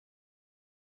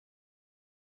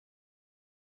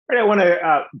All right, I want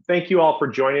to thank you all for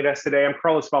joining us today. I'm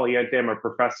Carlos Valiente. I'm a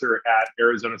professor at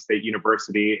Arizona State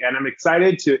University, and I'm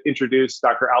excited to introduce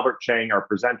Dr. Albert Cheng, our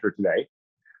presenter today.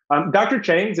 Dr.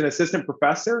 Cheng is an assistant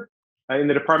professor in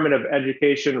the Department of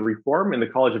Education Reform in the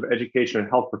College of Education and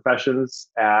Health Professions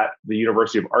at the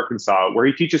University of Arkansas, where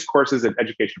he teaches courses in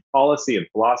education policy and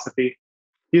philosophy.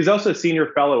 He is also a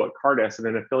senior fellow at CARDIS and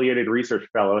an affiliated research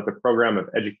fellow at the Program of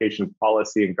Education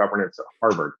Policy and Governance at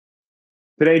Harvard.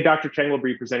 Today, Dr. Cheng will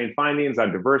be presenting findings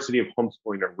on diversity of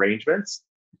homeschooling arrangements.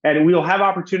 And we will have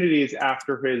opportunities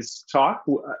after his talk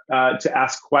to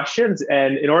ask questions.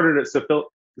 And in order to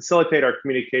facilitate our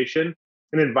communication,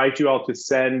 I'm going to invite you all to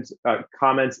send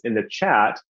comments in the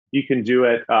chat. You can do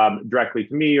it directly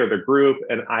to me or the group,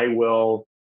 and I will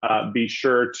be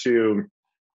sure to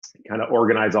kind of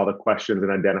organize all the questions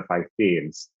and identify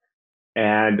themes.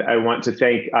 And I want to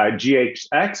thank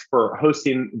GHEX for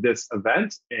hosting this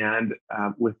event. And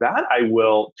with that, I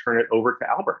will turn it over to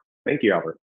Albert. Thank you,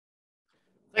 Albert.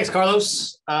 Thanks,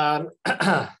 Carlos. All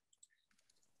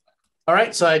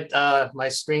right, so my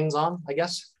screen's on, I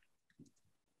guess.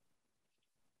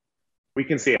 We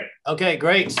can see it. Okay,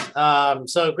 great.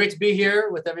 So great to be here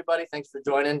with everybody. Thanks for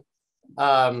joining.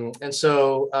 For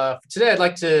today, I'd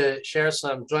like to share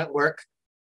some joint work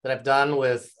that I've done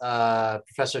with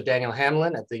Professor Daniel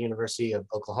Hamlin at the University of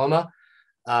Oklahoma.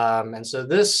 So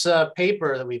this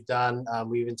paper that we've done,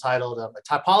 we've entitled A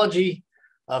Typology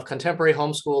of Contemporary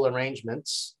Homeschool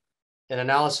Arrangements, an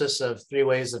Analysis of 3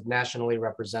 Ways of Nationally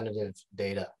Representative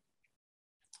Data.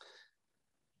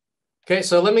 Okay,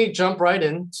 so let me jump right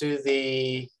into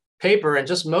the paper and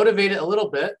just motivate it a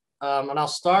little bit. And I'll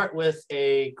start with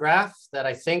a graph that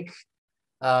I think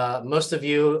most of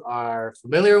you are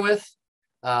familiar with.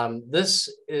 This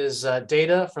is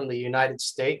data from the United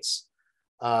States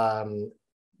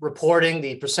reporting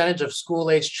the percentage of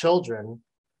school-age children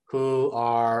who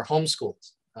are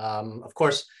homeschooled. Of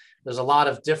course, there's a lot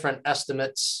of different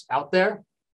estimates out there,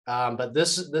 but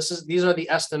these are the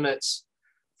estimates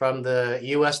from the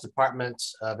U.S. Department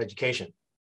of Education.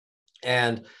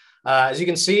 And as you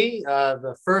can see,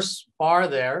 the first bar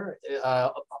there,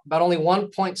 about only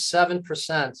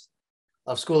 1.7%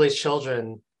 of school-age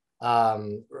children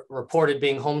reported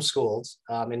being homeschooled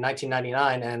in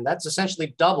 1999, and that's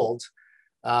essentially doubled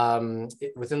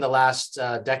within the last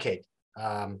decade.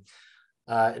 I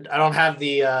don't have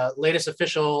the latest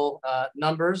official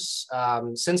numbers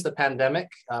since the pandemic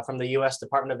from the U.S.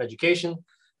 Department of Education,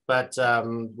 but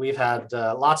we've had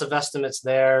lots of estimates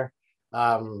there.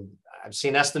 I've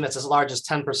seen estimates as large as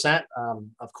 10%.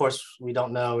 Of course, we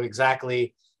don't know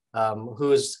exactly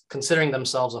who's considering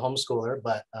themselves a homeschooler,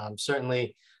 but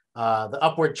certainly the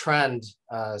upward trend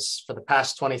for the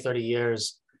past 20, 30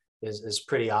 years is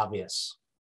pretty obvious.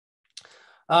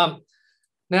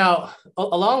 Now,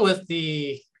 along with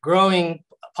the growing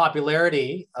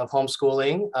popularity of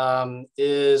homeschooling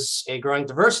is a growing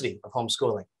diversity of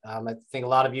homeschooling. I think a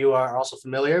lot of you are also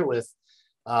familiar with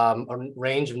a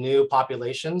range of new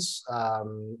populations,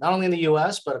 not only in the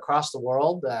US, but across the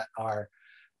world that are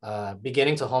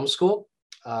beginning to homeschool.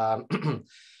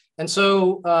 And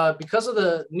so because of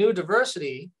the new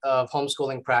diversity of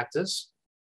homeschooling practice,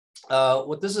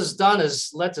 what this has done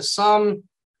is led to some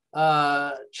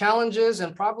challenges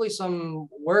and probably some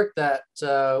work that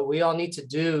we all need to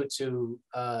do to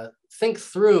think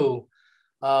through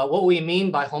what we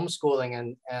mean by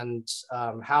homeschooling and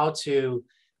how to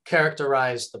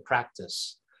characterize the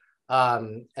practice.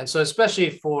 And so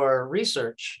especially for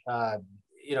research,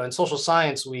 in social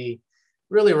science, we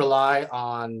really rely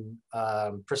on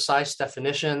precise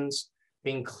definitions,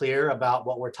 being clear about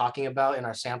what we're talking about in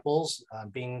our samples,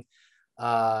 being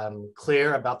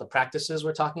clear about the practices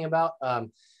we're talking about.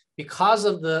 Because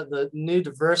of the new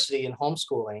diversity in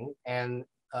homeschooling and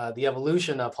the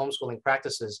evolution of homeschooling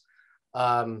practices,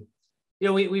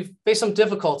 we've faced some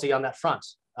difficulty on that front.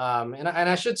 And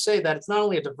I should say that it's not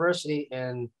only a diversity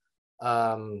in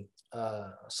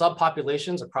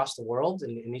subpopulations across the world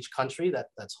in each country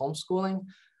that's homeschooling,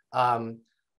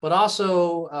 but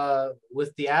also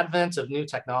with the advent of new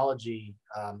technology,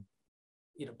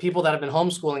 people that have been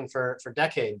homeschooling for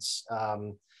decades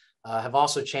have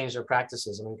also changed their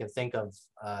practices. And we can think of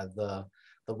the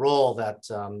role that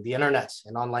the internet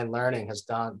and online learning has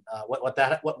done,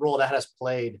 what role that has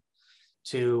played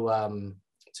to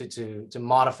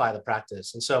modify the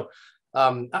practice. And so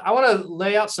I want to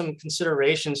lay out some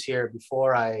considerations here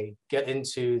before I get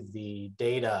into the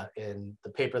data in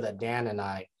the paper that Dan and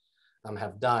I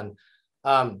have done.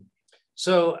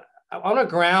 So I want to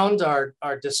ground our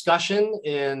discussion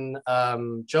in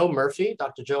Dr.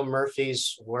 Joe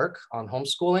Murphy's work on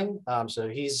homeschooling. So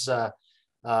he's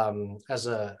has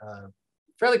a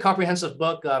fairly comprehensive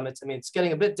book. It's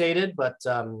getting a bit dated, but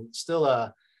still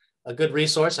a good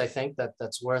resource, I think,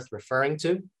 that's worth referring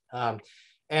to.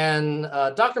 And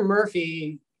Dr.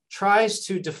 Murphy tries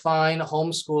to define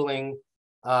homeschooling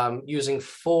using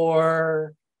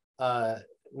four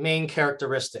main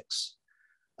characteristics.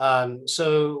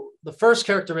 So the first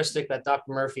characteristic that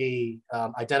Dr. Murphy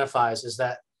identifies is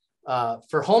that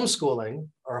for homeschooling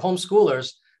or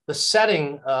homeschoolers, the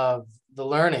setting of the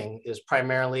learning is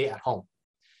primarily at home.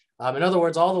 In other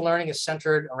words, all the learning is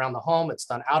centered around the home. It's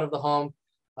done out of the home.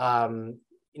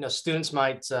 Students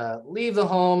might leave the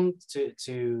home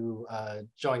to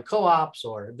join co-ops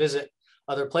or visit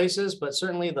other places, but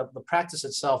certainly the practice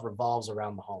itself revolves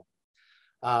around the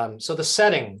home. So the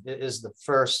setting is the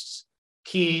first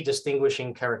key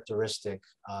distinguishing characteristic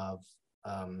of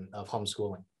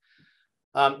homeschooling.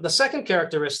 The second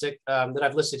characteristic that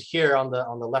I've listed here on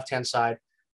the left-hand side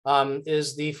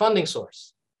is the funding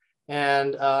source.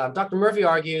 And Dr. Murphy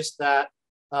argues that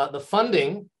the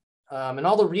funding and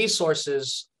all the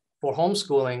resources for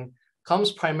homeschooling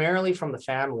comes primarily from the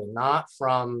family, not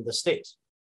from the state.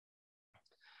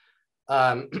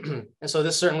 And so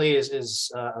this certainly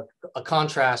is a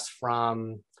contrast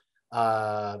from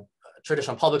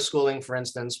traditional public schooling, for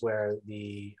instance, where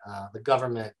the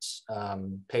government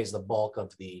pays the bulk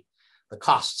of the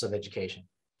costs of education.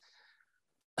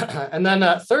 And then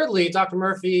thirdly, Dr.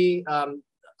 Murphy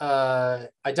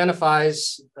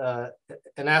identifies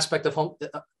an aspect of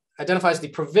identifies the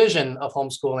provision of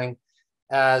homeschooling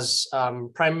as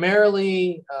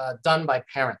primarily done by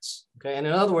parents. Okay, and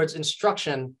in other words,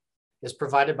 instruction is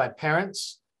provided by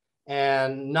parents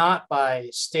and not by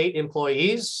state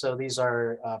employees. So these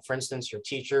are, for instance, your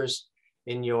teachers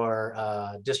in your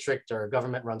district or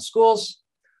government-run schools.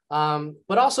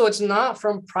 But also it's not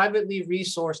from privately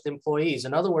resourced employees.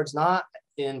 In other words, not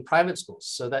in private schools.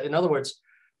 So that, in other words,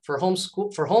 for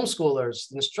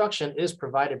homeschoolers, instruction is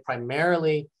provided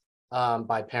primarily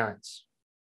by parents.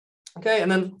 Okay,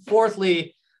 and then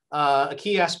fourthly, a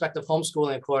key aspect of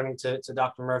homeschooling, according to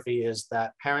Dr. Murphy, is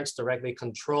that parents directly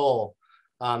control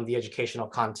the educational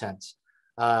content.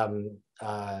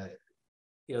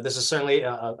 This is certainly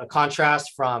a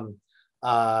contrast from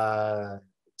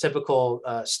typical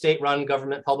state-run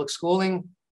government public schooling,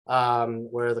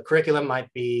 where the curriculum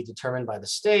might be determined by the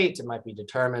state, it might be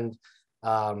determined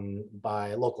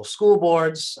by local school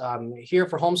boards. Here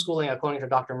for homeschooling, according to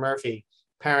Dr. Murphy,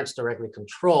 parents directly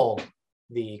control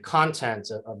the content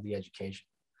of the education.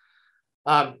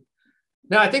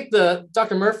 Now, I think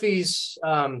Dr. Murphy's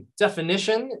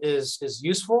definition is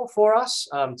useful for us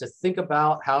to think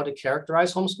about how to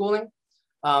characterize homeschooling.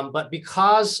 But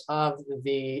because of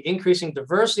the increasing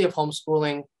diversity of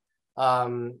homeschooling,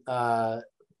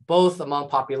 both among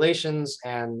populations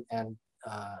and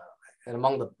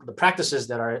among the practices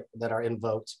that are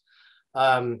invoked,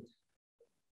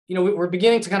 we're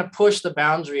beginning to kind of push the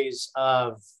boundaries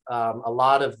of a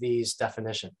lot of these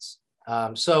definitions.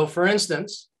 So, for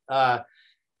instance,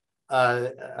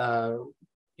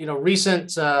 recent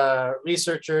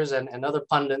researchers and other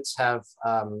pundits have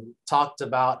talked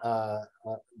about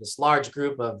this large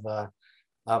group of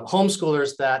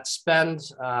homeschoolers that spend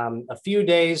a few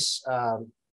days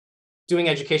doing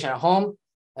education at home,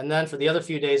 and then for the other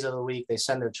few days of the week, they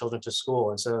send their children to school.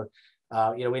 And so,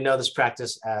 we know this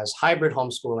practice as hybrid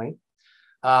homeschooling.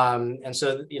 And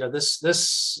so,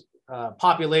 this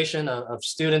population of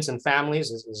students and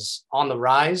families is on the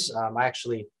rise.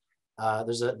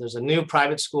 There's a new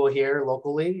private school here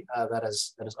locally that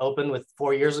has opened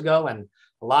 4 years ago, and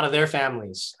a lot of their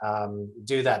families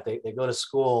do that. They go to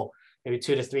school maybe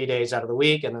 2 to 3 days out of the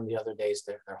week, and then the other days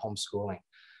they're homeschooling.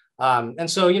 And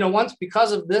so,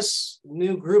 because of this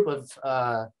new group of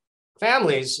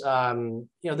families,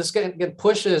 this again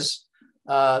pushes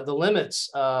the limits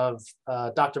of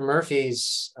Dr.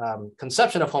 Murphy's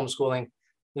conception of homeschooling.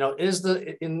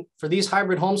 For these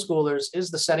hybrid homeschoolers,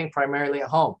 is the setting primarily at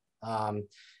home? And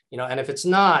if it's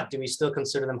not, do we still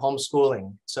consider them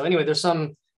homeschooling? So anyway, there's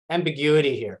some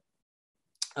ambiguity here.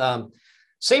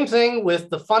 Same thing with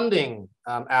the funding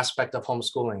aspect of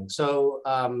homeschooling. So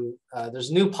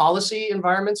there's new policy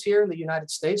environments here in the United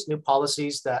States, new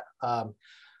policies that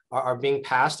are being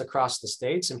passed across the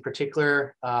states. In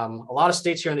particular, a lot of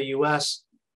states here in the US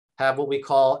have what we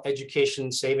call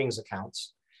education savings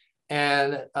accounts. And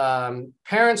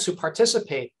parents who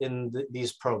participate in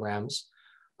these programs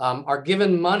are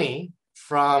given money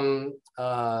from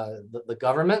the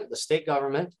government, the state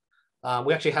government.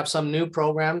 We actually have some new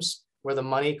programs where the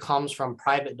money comes from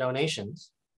private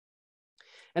donations.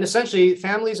 And essentially,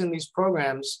 families in these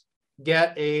programs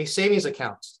get a savings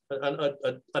account,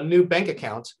 a new bank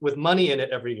account with money in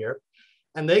it every year.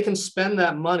 and they can spend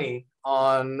that money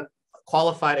on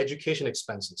qualified education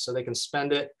expenses. So they can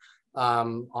spend it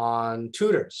on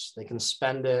tutors. They can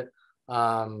spend it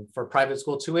for private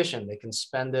school tuition. They can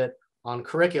spend it on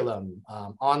curriculum,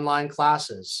 online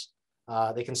classes.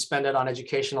 They can spend it on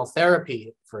educational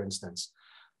therapy, for instance.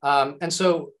 And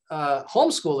so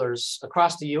homeschoolers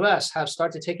across the US have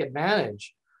started to take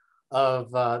advantage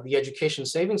of the education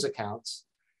savings accounts.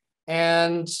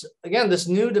 And again, this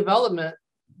new development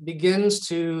begins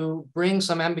to bring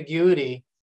some ambiguity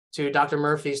to Dr.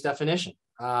 Murphy's definition.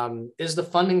 Is the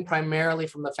funding primarily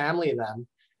from the family then,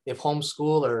 if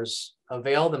homeschoolers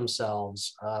avail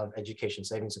themselves of education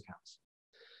savings accounts?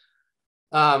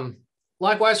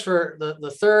 Likewise, for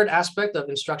the third aspect of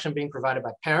instruction being provided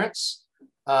by parents,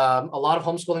 a lot of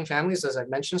homeschooling families, as I've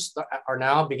mentioned, are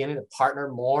now beginning to partner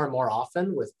more and more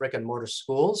often with brick and mortar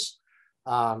schools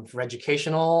for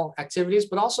educational activities,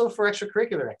 but also for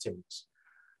extracurricular activities.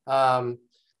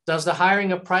 Does the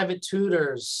hiring of private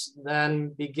tutors then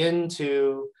begin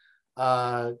to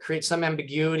create some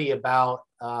ambiguity about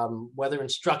whether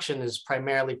instruction is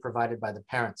primarily provided by the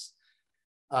parents?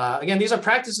 Again, these are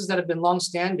practices that have been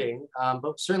longstanding,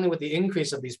 but certainly with the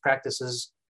increase of these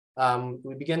practices,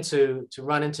 we begin to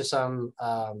run into some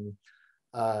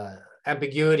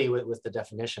ambiguity with the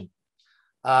definition.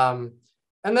 And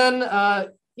then,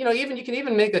 you can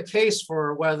even make a case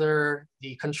for whether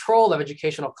the control of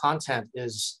educational content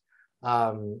is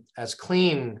as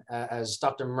clean as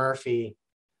Dr. Murphy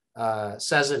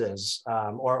says it is,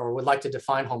 or would like to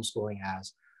define homeschooling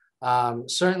as.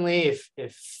 Certainly,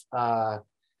 if on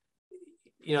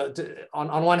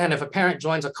one hand, if a parent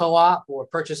joins a co-op or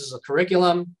purchases a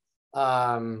curriculum,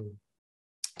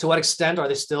 to what extent are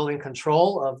they still in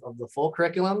control of the full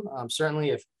curriculum?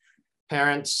 Certainly, if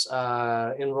parents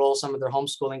enroll some of their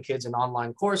homeschooling kids in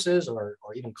online courses or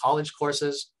even college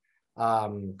courses,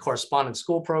 correspondence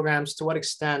school programs, to what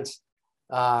extent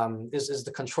is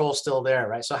the control still there,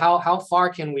 right? So how far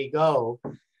can we go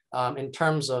in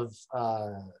terms of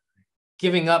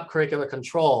giving up curricular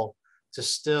control to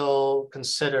still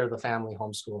consider the family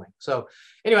homeschooling? So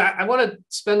anyway, I want to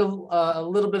spend a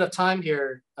little bit of time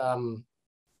here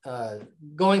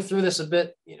going through this a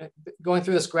bit, going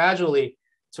through this gradually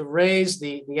to raise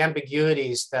the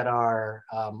ambiguities that are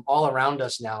all around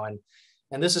us now.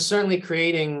 And this is certainly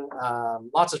creating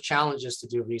lots of challenges to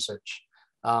do research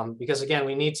because again,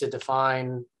 we need to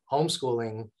define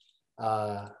homeschooling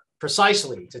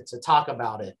precisely to talk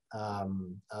about it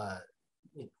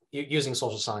using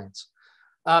social science.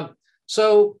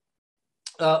 So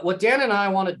what Dan and I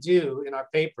want to do in our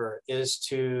paper is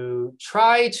to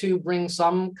try to bring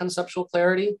some conceptual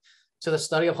clarity to the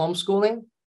study of homeschooling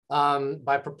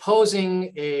by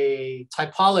proposing a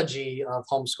typology of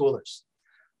homeschoolers.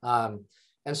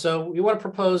 And so we want to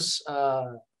propose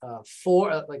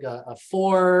four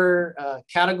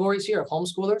categories here of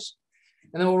homeschoolers.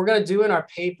 And then what we're going to do in our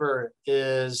paper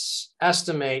is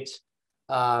estimate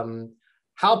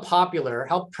how popular,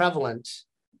 how prevalent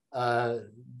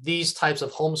these types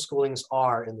of homeschoolings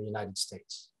are in the United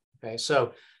States. Okay,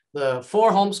 so the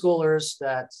four types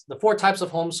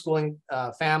of homeschooling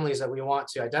families that we want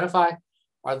to identify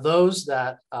are those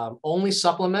that only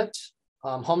supplement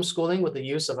homeschooling with the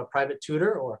use of a private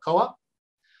tutor or a co-op.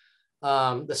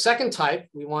 The second type,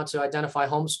 we want to identify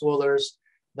homeschoolers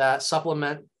that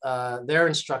supplement their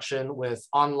instruction with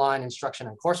online instruction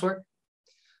and coursework.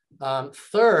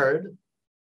 Third,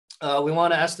 we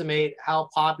want to estimate how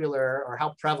popular or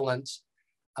how prevalent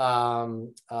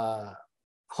home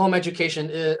education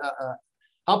is,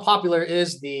 how popular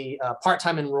is the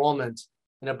part-time enrollment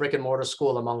in a brick and mortar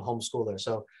school among homeschoolers.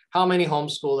 So how many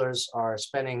homeschoolers are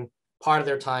spending part of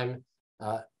their time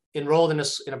enrolled in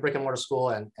a brick and mortar school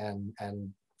and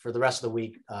for the rest of the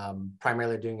week,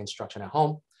 primarily doing instruction at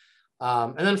home.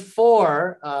 And then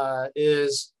four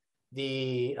is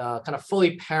the kind of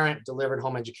fully parent delivered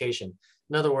home education.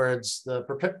 In other words, the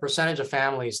percentage of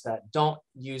families that don't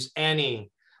use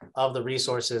any of the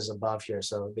resources above here.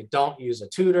 So they don't use a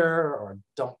tutor or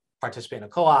don't participate in a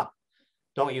co-op,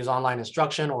 don't use online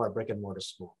instruction or a brick and mortar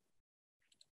school.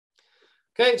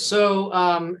 Okay, so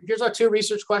here's our two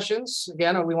research questions.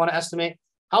 Again, we want to estimate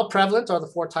how prevalent are the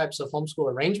four types of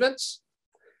homeschool arrangements.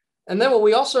 And then what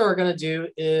we also are going to do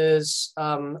is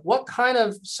what kind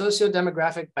of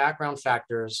socio-demographic background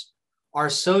factors are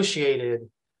associated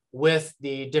with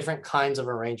the different kinds of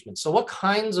arrangements. So what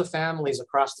kinds of families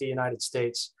across the United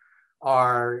States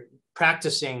are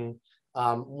practicing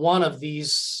one of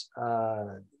these,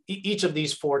 each of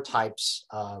these four types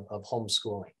of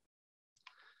homeschooling?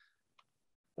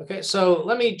 Okay, so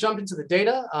let me jump into the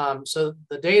data. So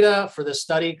the data for this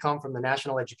study come from the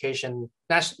National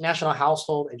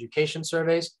Household Education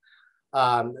Surveys.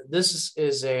 This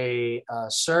is a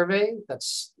survey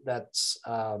that's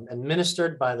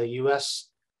administered by the U.S.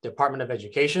 Department of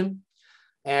Education.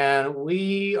 And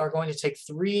we are going to take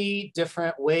 3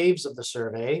 different waves of the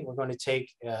survey. We're going to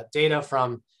take data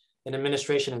from an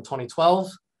administration in 2012,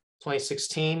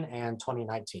 2016, and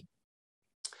 2019.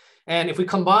 And if we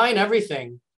combine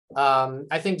everything,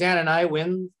 I think Dan and I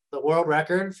win the world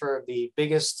record for the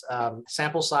biggest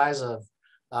sample size of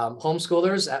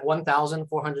homeschoolers at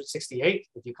 1,468,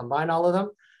 if you combine all of them.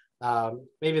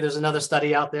 Maybe there's another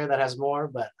study out there that has more,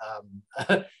 but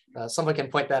someone can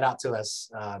point that out to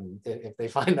us if they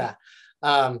find that.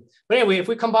 But anyway, if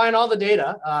we combine all the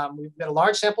data, we've got a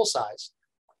large sample size.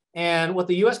 And what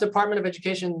the US Department of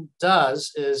Education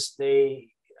does is they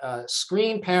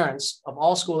screen parents of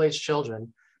all school-age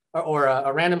children, or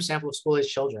a random sample of school-age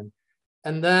children,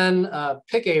 and then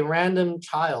pick a random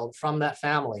child from that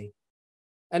family.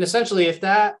 And essentially, if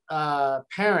that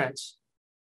parent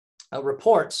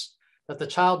reports that the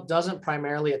child doesn't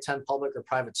primarily attend public or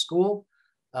private school,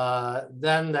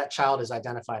 then that child is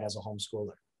identified as a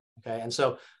homeschooler. Okay, and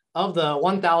so of the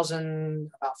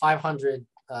 1,500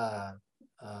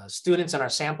 students in our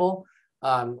sample,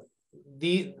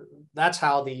 that's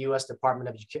how the U.S. Department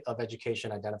of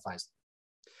Education identifies them.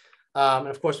 And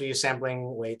of course, we use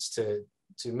sampling weights to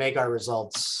make our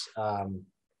results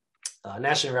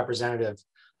nationally representative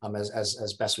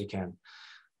as best we can.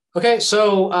 Okay,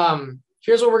 so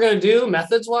here's what we're going to do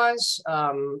methods-wise.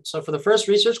 So for the first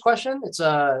research question, it's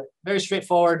a very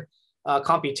straightforward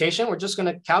computation. We're just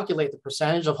going to calculate the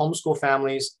percentage of homeschool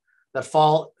families that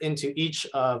fall into each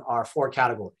of our 4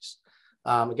 categories.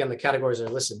 Again, the categories are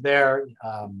listed there,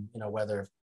 whether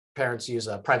parents use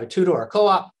a private tutor or a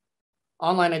co-op,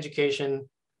 online education,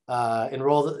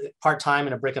 enroll part-time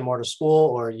in a brick and mortar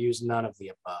school, or use none of the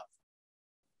above.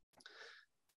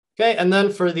 Okay, and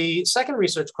then for the second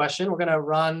research question, we're going to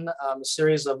run a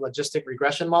series of logistic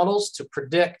regression models to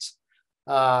predict,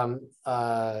 to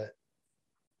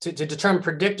determine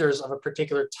predictors of a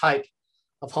particular type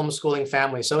of homeschooling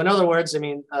family. So in other words,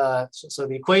 so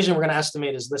the equation we're going to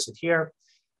estimate is listed here.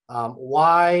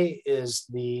 Y is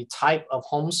the type of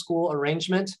homeschool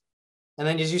arrangement. And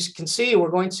then as you can see, we're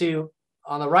going to,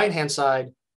 on the right-hand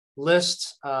side,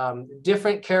 list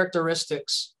different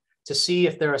characteristics to see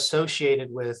if they're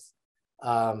associated with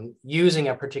using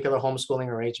a particular homeschooling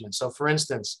arrangement. So for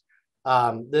instance,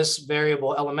 this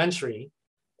variable elementary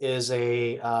is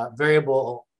a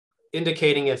variable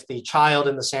indicating if the child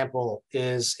in the sample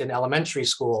is in elementary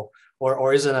school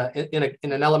or is in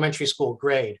an elementary school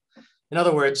grade. In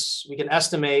other words, we can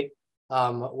estimate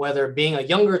whether being a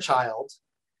younger child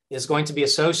is going to be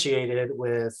associated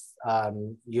with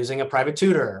using a private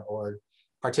tutor or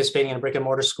participating in a brick and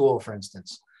mortar school, for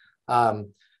instance.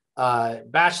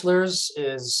 Bachelor's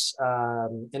is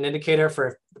an indicator for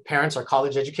if the parents are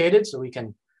college educated, so we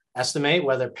can estimate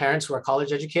whether parents who are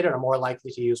college educated are more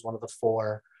likely to use one of the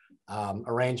 4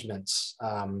 arrangements.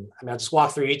 I'll just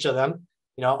walk through each of them.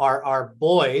 Are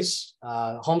boys,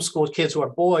 homeschooled kids who are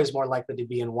boys, more likely to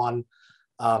be in one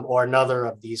or another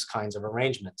of these kinds of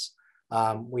arrangements.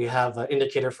 We have an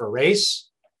indicator for race.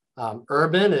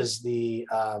 Urban is the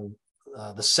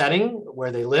setting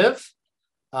where they live.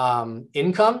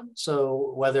 Income,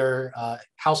 so whether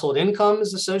household income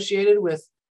is associated with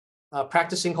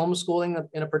practicing homeschooling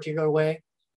in a particular way.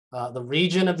 The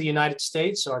region of the United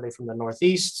States, so are they from the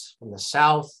Northeast, from the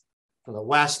South, from the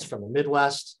West, from the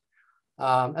Midwest?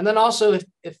 And then also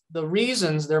if the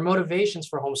reasons, their motivations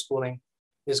for homeschooling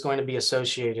is going to be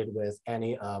associated with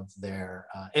any of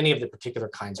the particular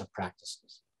kinds of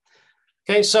practices.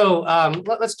 Okay, so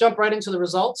let's jump right into the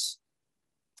results.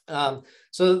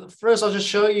 So first, I'll just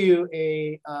show you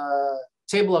a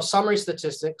table of summary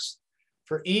statistics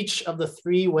for each of the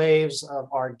 3 waves of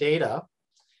our data.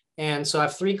 And so I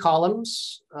have 3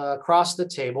 columns across the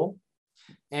table.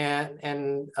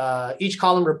 And each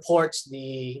column reports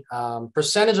the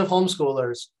percentage of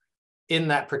homeschoolers in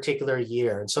that particular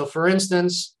year. And so for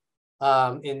instance,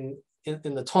 in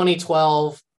the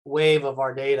 2012 wave of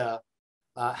our data,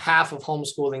 half of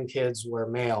homeschooling kids were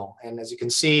male. And as you can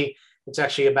see, it's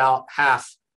actually about half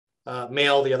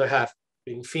male, the other half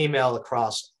being female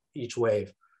across each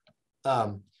wave.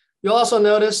 You'll also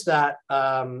notice that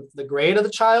the grade of the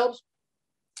child,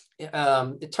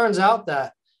 it turns out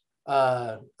that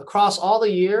across all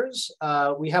the years,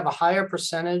 we have a higher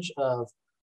percentage of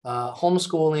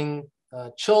homeschooling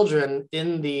children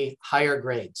in the higher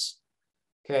grades.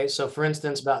 Okay, so for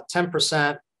instance, about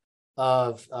 10%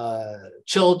 of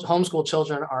homeschool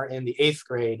children are in the 8th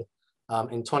grade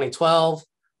in 2012,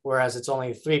 whereas it's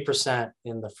only 3%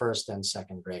 in the 1st and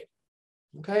 2nd grade.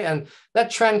 Okay, and that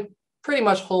trend pretty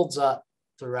much holds up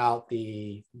throughout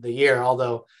the year,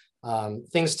 although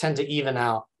things tend to even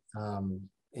out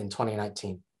in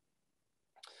 2019.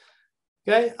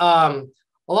 Okay, I'll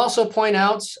also point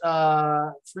out,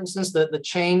 for instance, the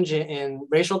change in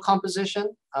racial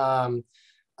composition.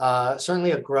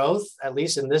 Certainly a growth, at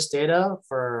least in this data,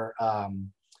 for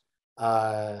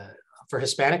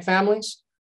Hispanic families.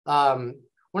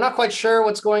 We're not quite sure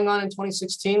what's going on in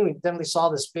 2016. We definitely saw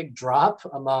this big drop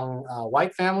among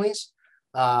white families.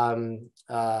 Again,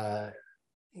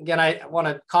 I want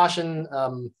to caution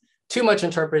too much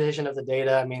interpretation of the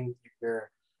data. I mean,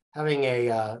 you're having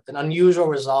an unusual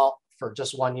result for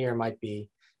just 1 year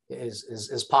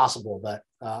is possible, but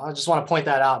I just want to point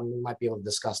that out, and we might be able to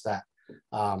discuss that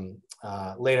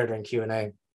later during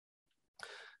Q&A.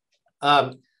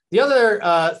 The other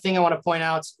thing I want to point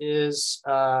out is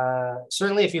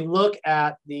certainly if you look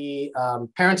at the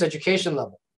parents' education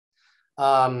level.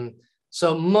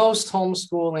 So most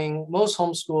homeschoolers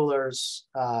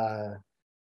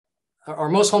or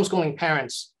most homeschooling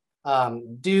parents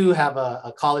do have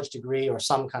a college degree or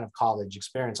some kind of college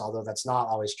experience, although that's not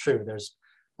always true. There's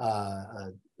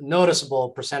a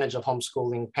noticeable percentage of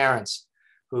homeschooling parents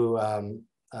who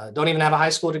don't even have a high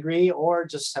school degree or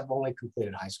just have only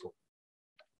completed high school.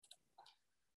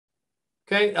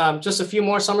 Okay, just a few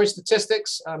more summary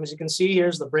statistics. As you can see,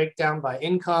 here's the breakdown by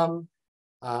income,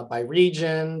 by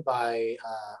region, by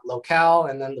locale,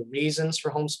 and then the reasons for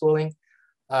homeschooling.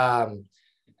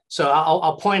 So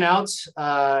I'll point out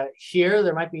here,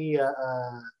 there might be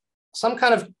some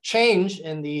kind of change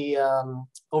in the,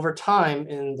 over time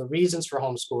in the reasons for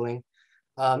homeschooling.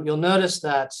 You'll notice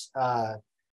that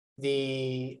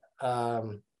the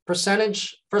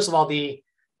percentage, first of all, the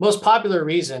most popular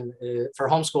reason for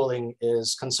homeschooling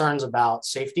is concerns about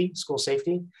safety, school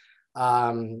safety.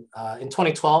 In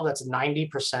 2012, that's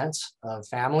 90% of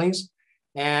families.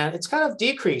 And it's kind of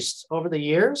decreased over the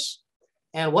years.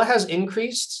 And what has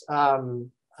increased to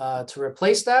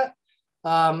replace that?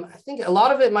 I think a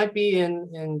lot of it might be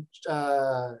in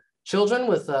children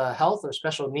with health or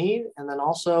special need, and then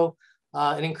also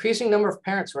an increasing number of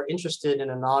parents who are interested in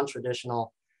a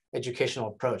non-traditional educational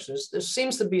approach. There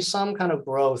seems to be some kind of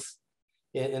growth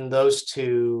in those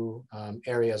two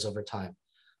areas over time.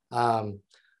 But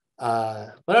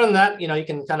other than that, you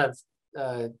can kind of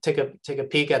take a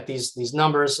peek at these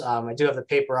numbers. I do have the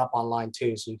paper up online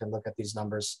too, so you can look at these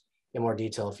numbers in more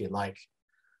detail if you'd like.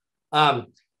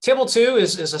 Table 2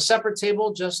 is a separate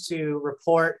table just to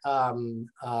report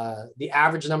the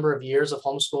average number of years of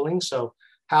homeschooling. So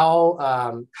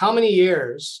how many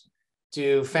years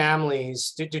do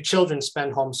children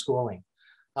spend homeschooling?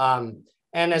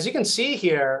 And as you can see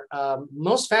here,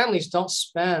 most families don't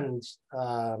spend,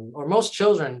 or most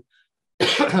children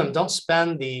don't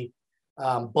spend the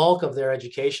bulk of their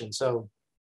education. So,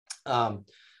 I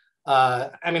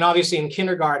mean, obviously in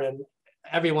kindergarten,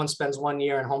 everyone spends 1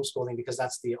 year in homeschooling because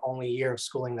that's the only year of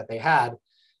schooling that they had.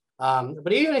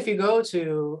 But even if you go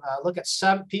to look at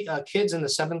kids in the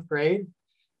 7th grade,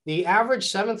 the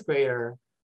average 7th grader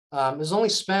has only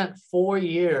spent 4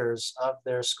 years of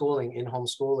their schooling in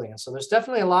homeschooling. And so there's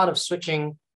definitely a lot of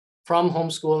switching from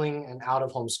homeschooling and out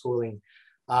of homeschooling.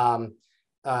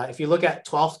 If you look at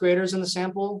 12th graders in the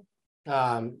sample,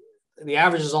 the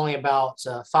average is only about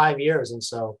 5 years. And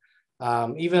so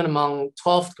even among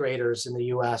 12th graders in the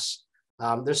US,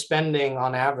 they're spending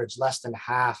on average less than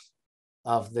half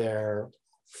of their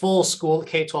full school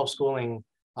K-12 schooling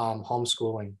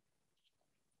homeschooling.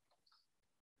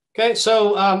 Okay,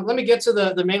 so let me get to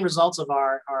the main results of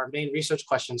our main research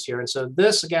questions here. And so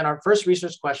this, again, our first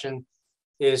research question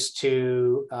is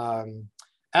to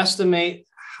estimate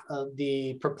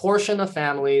the proportion of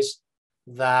families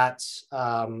that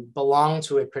belong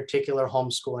to a particular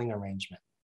homeschooling arrangement.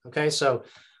 Okay, so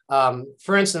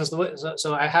for instance,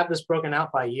 so I have this broken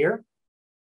out by year.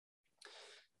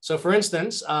 So for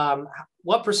instance,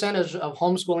 what percentage of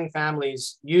homeschooling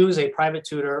families use a private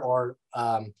tutor or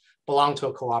belong to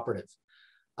a cooperative?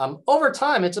 Over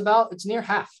time, it's near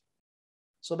half.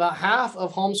 So about half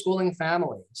of homeschooling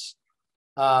families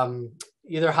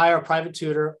either hire a private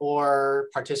tutor or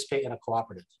participate in a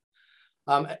cooperative.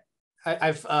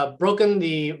 I've broken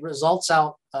the results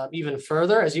out even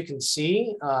further. As you can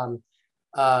see,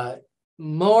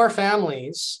 more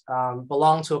families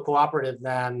belong to a cooperative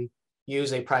than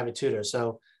use a private tutor.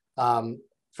 So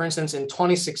for instance, in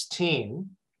 2016,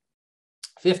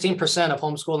 15% of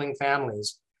homeschooling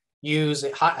families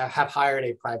have hired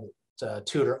a private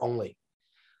tutor only.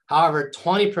 However,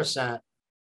 20%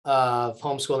 of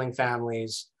homeschooling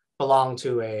families belong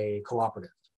to a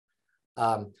cooperative.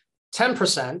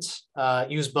 10%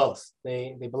 use both.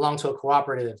 They belong to a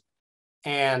cooperative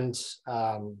and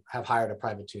have hired a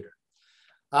private tutor.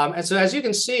 And so as you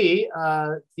can see,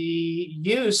 the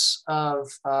use of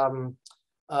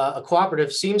a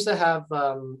cooperative seems to have,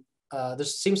 there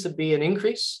seems to be an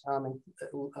increase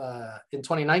in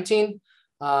 2019,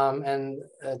 and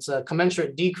it's a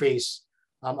commensurate decrease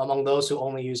among those who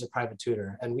only use a private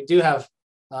tutor. And we do have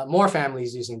more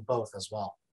families using both as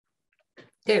well.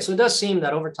 Okay, so it does seem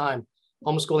that over time,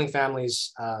 homeschooling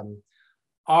families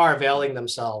are availing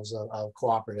themselves of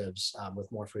cooperatives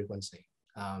with more frequency,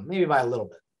 maybe by a little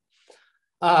bit.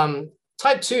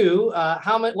 Type 2,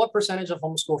 what percentage of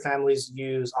homeschool families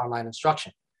use online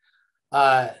instruction?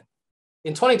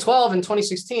 In 2012 and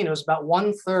 2016, it was about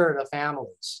 1/3 of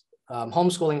families,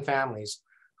 homeschooling families,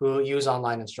 who use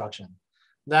online instruction.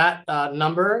 That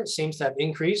number seems to have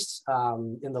increased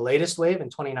in the latest wave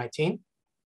in 2019.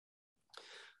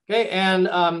 Okay, and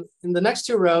in the next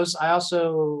two rows, I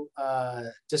also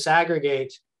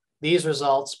disaggregate these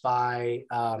results by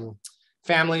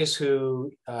families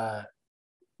who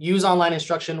use online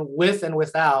instruction with and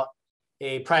without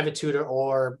a private tutor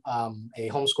or a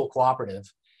homeschool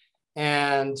cooperative.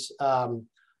 And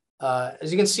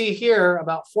as you can see here,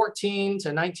 about 14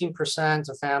 to 19%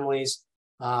 of families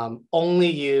only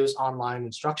use online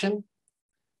instruction.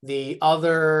 The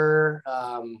other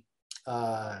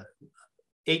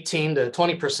 18 to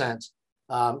 20%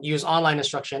 use online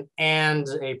instruction and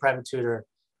a private tutor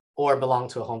or belong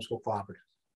to a homeschool cooperative.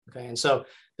 Okay, and so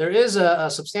there is a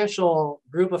substantial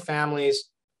group of families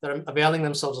that are availing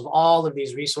themselves of all of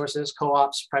these resources,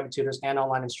 co-ops, private tutors, and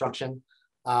online instruction.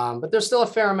 But there's still a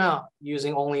fair amount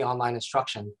using only online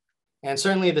instruction. And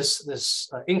certainly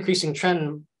this increasing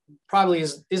trend probably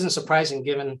isn't surprising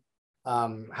given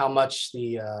how much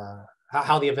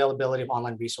how the availability of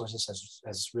online resources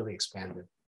has really expanded.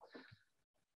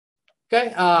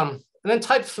 Okay, and then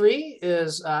type 3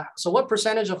 is, so what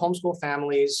percentage of homeschool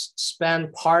families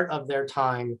spend part of their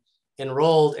time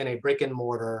enrolled in a brick and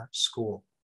mortar school?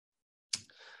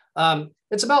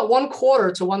 It's about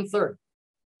 1/4 to 1/3.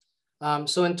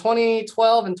 So in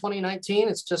 2012 and 2019,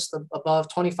 it's just above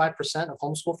 25% of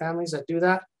homeschool families that do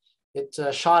that. It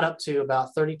shot up to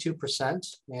about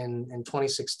 32% in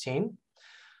 2016.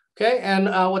 Okay, and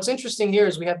what's interesting here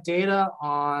is we have data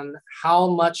on how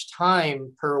much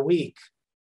time per week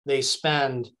they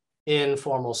spend in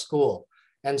formal school.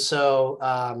 And so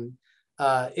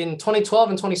in 2012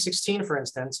 and 2016, for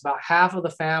instance, about half of the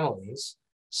families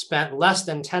spent less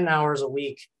than 10 hours a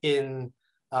week in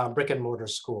brick and mortar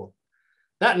school.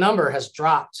 That number has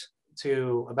dropped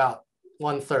to about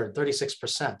 1/3,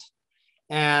 36%.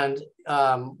 And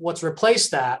what's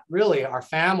replaced that really are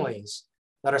families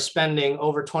that are spending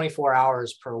over 24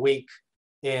 hours per week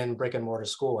in brick and mortar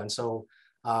school. And so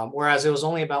whereas it was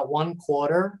only about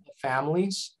 1/4 of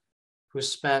families who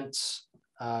spent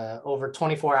over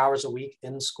 24 hours a week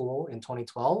in school in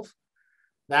 2012,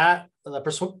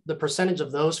 the percentage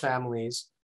of those families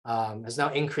has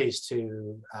now increased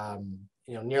to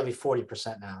nearly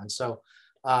 40% now. And so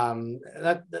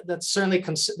that's certainly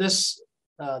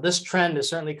this trend is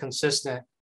certainly consistent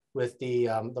with the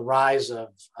rise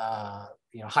of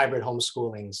hybrid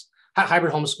homeschooling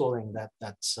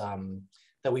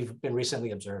that we've been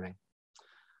recently observing.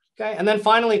 Okay, and then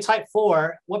finally, type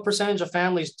 4, what percentage of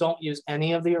families don't use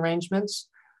any of the arrangements?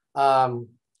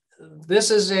 This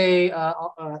is a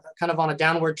kind of on a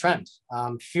downward trend.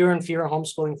 Fewer and fewer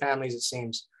homeschooling families, it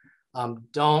seems,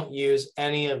 don't use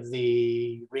any of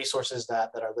the resources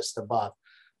that are listed above.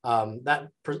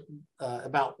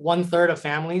 About 1/3 of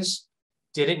families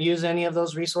didn't use any of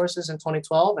those resources in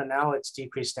 2012, and now it's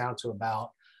decreased down to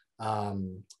about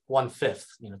 1/5,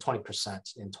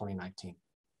 20% in 2019.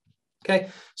 Okay,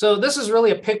 so this is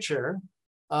really a picture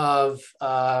of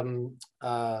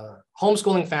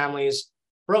homeschooling families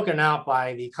broken out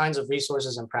by the kinds of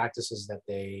resources and practices that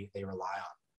they rely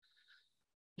on.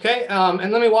 Okay,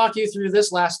 and let me walk you through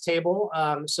this last table.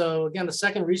 So again, the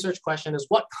second research question is,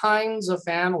 what kinds of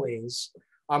families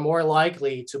are more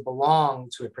likely to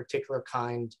belong to a particular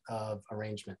kind of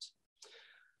arrangement?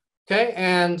 Okay,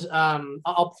 and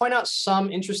I'll point out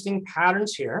some interesting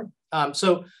patterns here.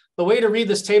 So the way to read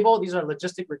this table, these are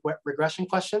logistic regression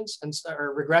questions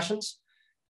or regressions.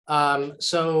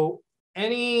 So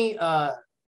any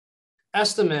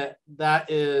estimate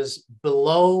that is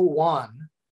below 1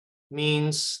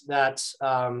 means that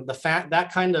that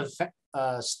kind of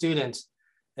student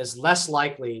is less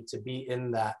likely to be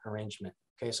in that arrangement.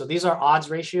 Okay, so these are odds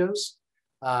ratios.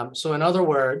 So in other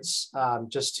words,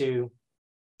 just to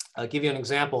I'll give you an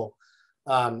example.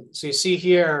 So you see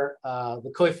here,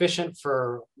 the coefficient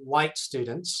for white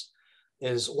students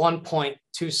is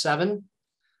 1.27.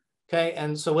 Okay,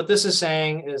 and so what this is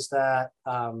saying is that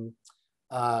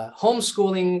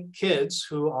homeschooling kids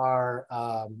who are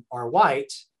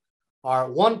white are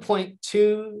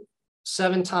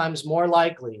 1.27 times more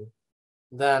likely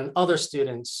than other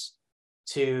students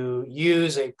to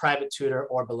use a private tutor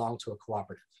or belong to a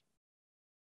cooperative.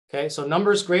 Okay, so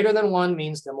numbers greater than 1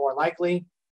 means they're more likely.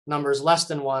 Numbers less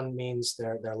than 1 means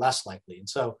they're less likely. And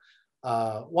so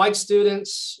white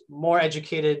students, more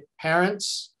educated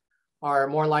parents are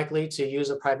more likely to use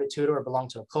a private tutor or belong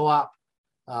to a co-op.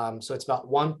 So it's about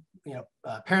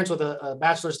parents with a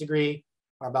bachelor's degree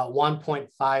are about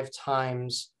 1.5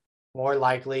 times more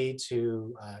likely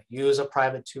to use a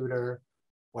private tutor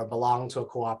or belong to a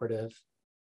cooperative.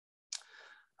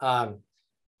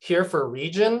 Here for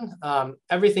region,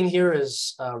 everything here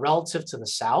is relative to the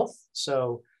South.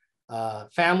 So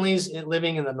families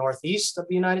living in the Northeast of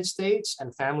the United States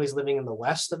and families living in the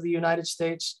West of the United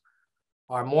States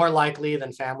are more likely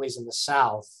than families in the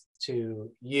South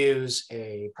to use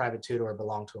a private tutor or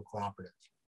belong to a cooperative.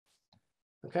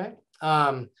 Okay,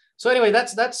 so anyway,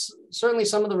 that's certainly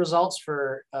some of the results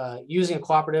for using a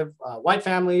cooperative. White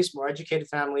families, more educated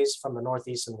families from the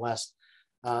Northeast and West.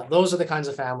 Those are the kinds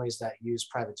of families that use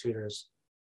private tutors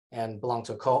and belong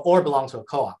to a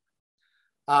co-op.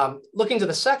 Looking to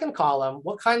the second column,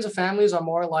 what kinds of families are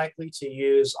more likely to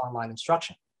use online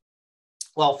instruction?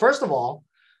 Well, first of all,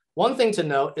 one thing to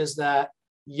note is that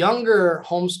younger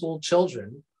homeschooled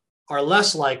children are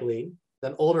less likely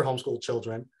than older homeschooled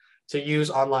children to use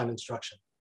online instruction.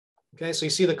 Okay, so you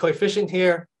see the coefficient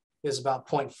here is about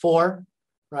 0.4,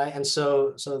 right? And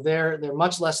so they're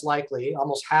much less likely,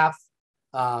 almost half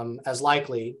as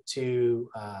likely to,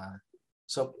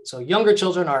 so younger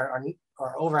children are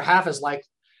over half as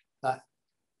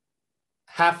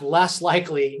half less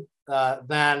likely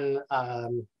than,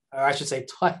 or I should say,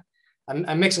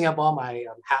 I'm mixing up all my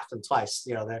half and twice.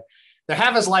 You know, they're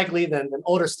half as likely than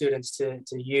older students to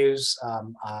use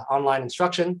online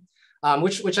instruction,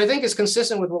 which I think is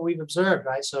consistent with what we've observed,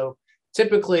 right? So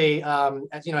typically,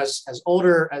 as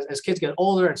kids get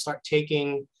older and start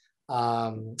taking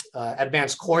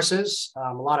advanced courses,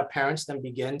 a lot of parents then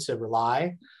begin to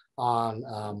rely on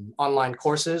online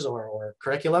courses or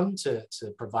curriculum to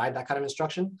provide that kind of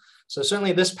instruction. So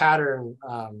certainly this pattern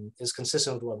is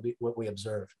consistent with what we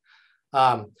observe.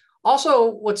 Also,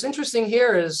 what's interesting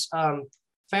here is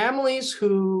families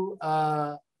who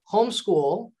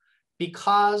homeschool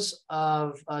because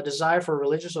of a desire for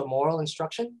religious or moral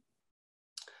instruction,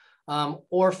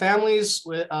 or families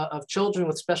of children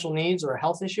with special needs or a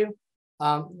health issue,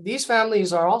 these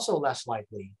families are also less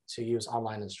likely to use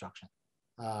online instruction.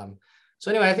 So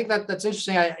anyway, I think that's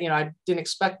interesting. I didn't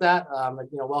expect that.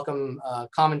 Welcome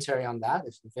commentary on that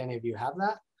if any of you have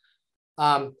that.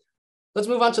 Let's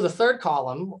move on to the third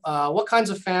column. What kinds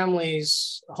of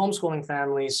families, homeschooling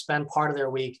families, spend part of their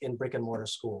week in brick and mortar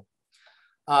school?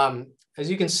 As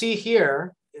you can see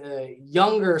here,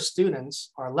 younger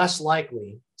students are less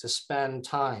likely to spend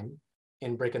time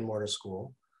in brick and mortar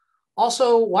school.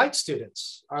 Also, white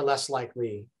students are less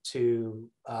likely to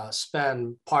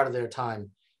spend part of their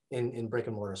time in brick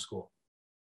and mortar school.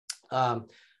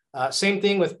 Same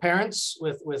thing with parents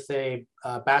with a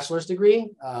bachelor's degree.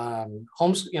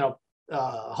 Homeschooling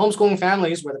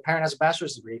families where the parent has a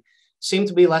bachelor's degree seem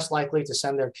to be less likely to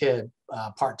send their kid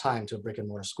part-time to a brick and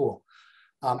mortar school.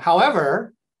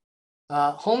 However,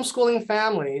 homeschooling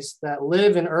families that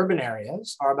live in urban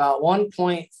areas are about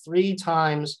 1.3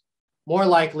 times more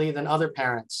likely than other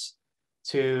parents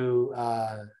to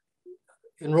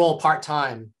enroll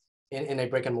part-time in a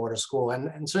brick and mortar school.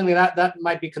 And certainly that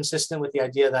might be consistent with the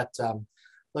idea that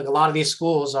look, a lot of these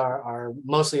schools are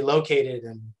mostly located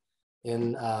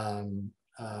in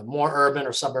more urban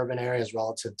or suburban areas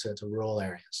relative to rural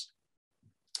areas.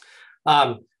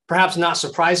 Perhaps not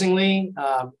surprisingly,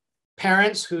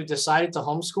 parents who decided to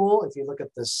homeschool, if you look at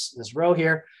this row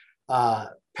here,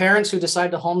 parents who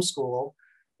decided to homeschool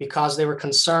because they were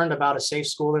concerned about a safe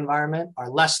school environment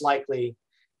are less likely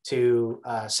to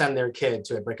send their kid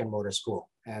to a brick and mortar school.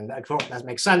 And that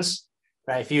makes sense,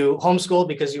 right? If you homeschooled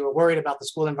because you were worried about the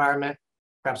school environment,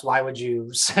 perhaps why would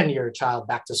you send your child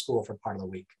back to school for part of the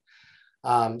week?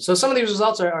 So some of these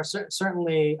results are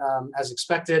certainly as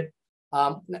expected.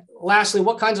 Lastly,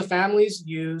 what kinds of families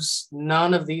use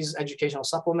none of these educational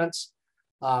supplements?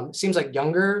 It seems like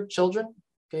younger children,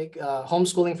 okay?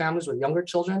 Homeschooling families with younger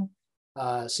children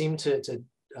seem to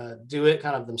do it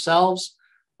kind of themselves.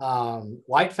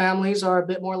 White families are a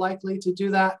bit more likely to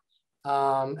do that.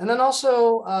 And then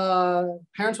also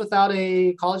parents without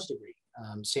a college degree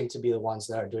seem to be the ones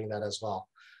that are doing that as well.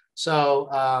 So,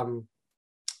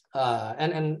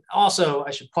 and also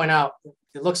I should point out,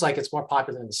 it looks like it's more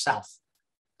popular in the South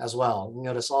as well. You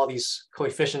notice all these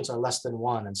coefficients are less than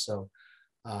 1. And so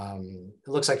it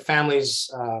looks like families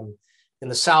in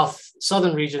the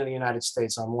southern region of the United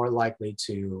States are more likely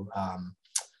to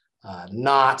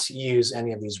not use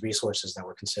any of these resources that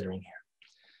we're considering here.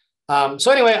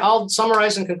 So anyway, I'll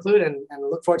summarize and conclude and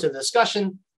look forward to the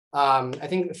discussion. I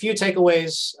think a few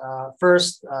takeaways.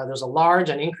 First, there's a large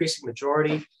and increasing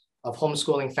majority of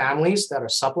homeschooling families that are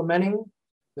supplementing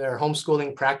their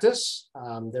homeschooling practice.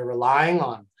 They're relying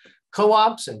on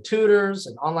co-ops and tutors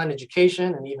and online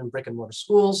education and even brick and mortar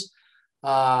schools.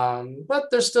 But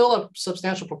there's still a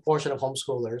substantial proportion of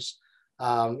homeschoolers,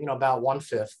 about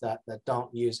 1/5 that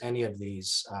don't use any of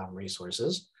these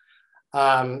resources.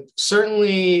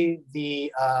 Certainly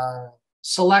the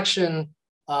selection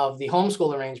of the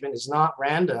homeschool arrangement is not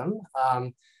random.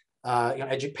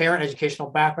 Parent educational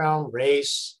background,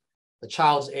 race, the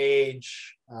child's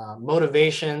age,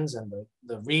 motivations, and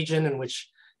the region in which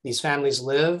these families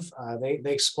live, they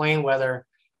explain whether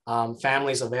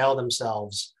families avail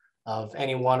themselves of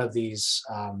any one of these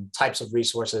types of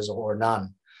resources or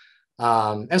none.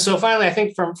 And so finally, I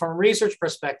think from a research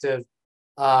perspective,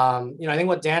 I think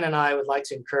what Dan and I would like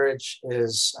to encourage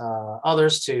is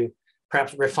others to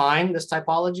perhaps refine this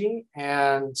typology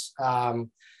and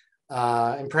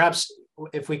perhaps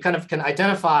if we kind of can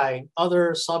identify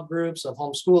other subgroups of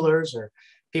homeschoolers or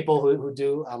people who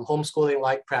do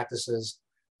homeschooling-like practices,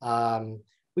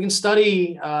 we can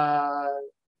study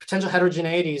potential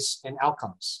heterogeneities in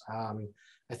outcomes.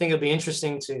 I think it'd be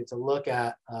interesting to look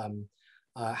at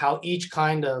how each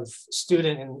kind of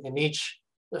student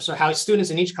how students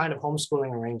in each kind of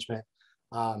homeschooling arrangement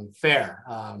fare.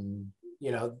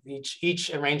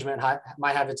 Each arrangement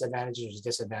might have its advantages or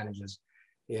disadvantages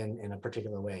in a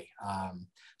particular way.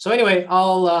 So anyway,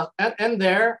 I'll end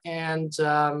there and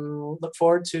look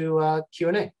forward to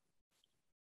Q&A.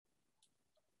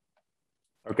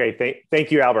 Okay,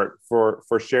 thank you, Albert,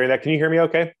 for sharing that. Can you hear me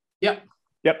okay? Yep.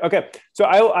 Yep, okay. So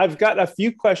I've got a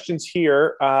few questions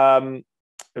here.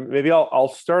 Maybe I'll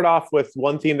start off with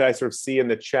one theme that I sort of see in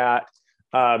the chat,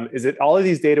 is that all of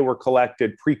these data were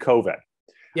collected pre-COVID.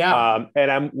 Yeah.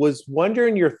 And I was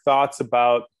wondering your thoughts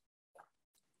about,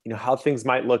 how things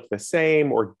might look the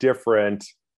same or different,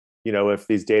 if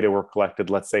these data were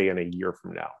collected, let's say, in a year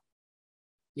from now.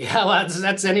 Yeah, well,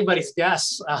 that's anybody's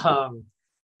guess. I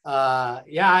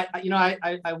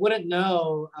wouldn't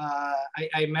know. I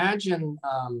imagine,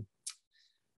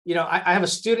 I have a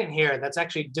student here that's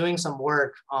actually doing some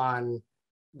work on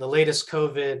the latest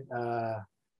COVID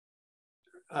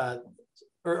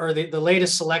or the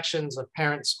latest selections of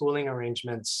parent schooling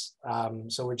arrangements.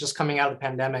 So we're just coming out of the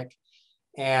pandemic,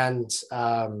 and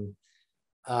I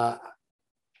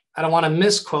don't want to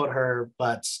misquote her,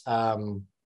 but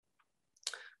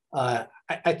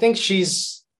I think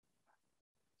she's,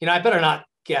 I better not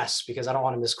guess because I don't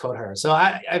want to misquote her. So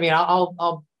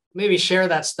I'll maybe share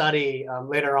that study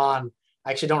later on.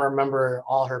 I actually don't remember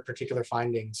all her particular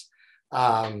findings.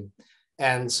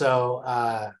 And so,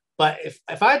 but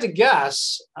if I had to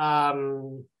guess, I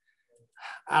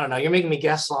don't know, you're making me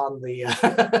guess on the,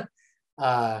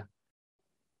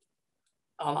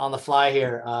 on the fly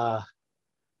here.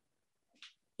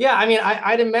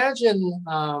 I'd imagine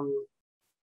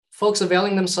folks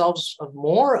availing themselves of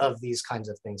more of these kinds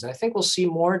of things. And I think we'll see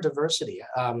more diversity.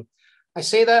 I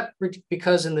say that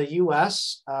because in the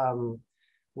US,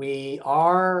 we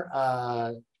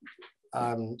are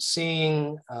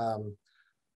seeing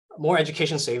more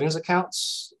education savings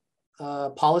accounts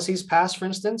policies passed, for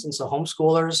instance. And so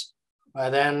homeschoolers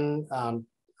are then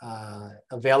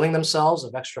availing themselves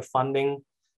of extra funding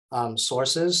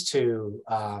sources to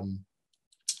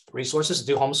resources to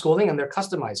do homeschooling, and they're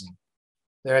customizing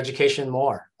their education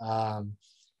more. So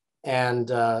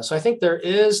I think there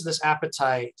is this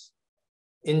appetite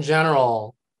in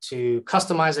general to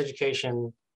customize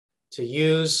education, to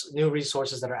use new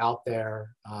resources that are out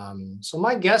there. So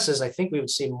my guess is I think we would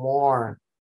see more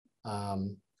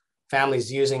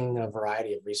families using a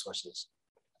variety of resources.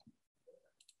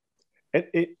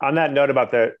 On that note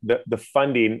about the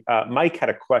funding, Mike had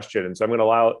a question, and so I'm going to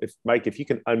allow Mike, if you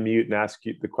can unmute and ask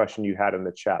you the question you had in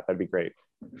the chat, that'd be great.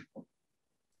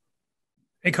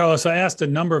 Hey, Carlos, I asked a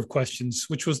number of questions.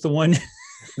 Which was the one?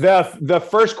 The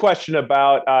first question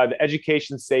about the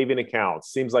education saving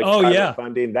accounts. Seems like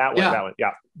funding. That one.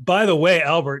 Yeah. By the way,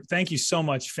 Albert, thank you so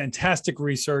much. Fantastic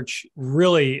research.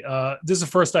 Really, this is the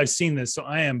first I've seen this, so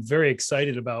I am very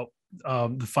excited about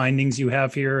the findings you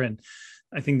have here and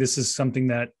I think this is something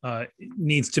that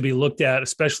needs to be looked at,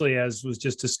 especially as was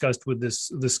just discussed with this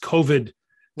COVID,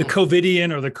 the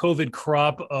COVIDian or the COVID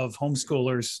crop of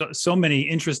homeschoolers. So many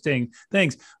interesting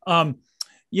things.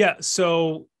 Yeah.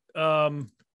 So, and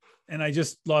I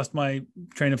just lost my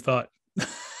train of thought.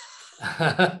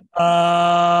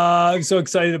 I'm so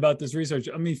excited about this research.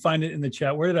 Let me find it in the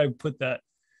chat. Where did I put that?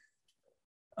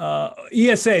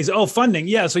 ESAs. Oh, funding.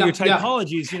 Yeah. So your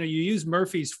typologies, you use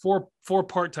Murphy's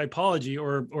four-part typology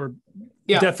or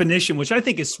definition, which I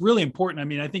think is really important. I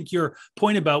mean, I think your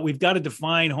point about we've got to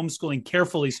define homeschooling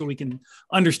carefully so we can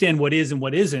understand what is and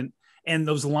what isn't. And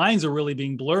those lines are really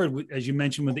being blurred, as you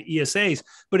mentioned, with the ESAs.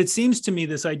 But it seems to me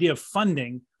this idea of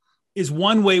funding is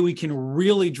one way we can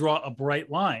really draw a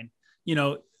bright line.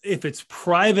 If it's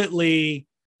privately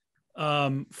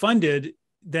funded,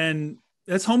 then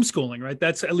that's homeschooling, right?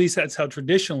 That's how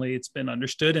traditionally it's been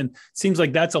understood. And it seems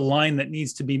like that's a line that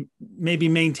needs to be maybe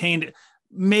maintained.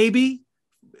 Maybe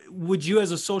would you,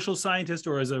 as a social scientist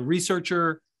or as a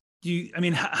researcher,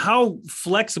 how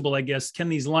flexible, I guess, can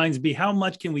these lines be? How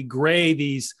much can we gray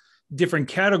these different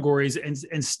categories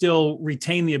and still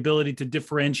retain the ability to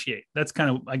differentiate? That's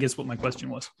kind of, I guess, what my question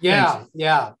was. Yeah. Thanks.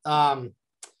 Yeah.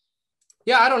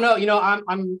 I don't know.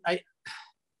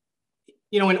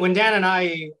 When Dan and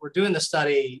I were doing the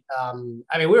study,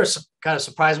 we were kind of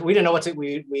surprised. We didn't know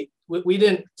we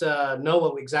didn't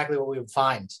know exactly what we would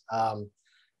find.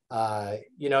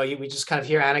 We just kind of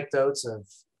hear anecdotes of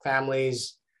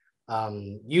families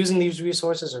using these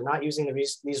resources or not using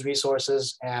these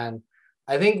resources. And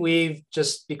I think we've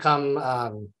just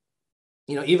become,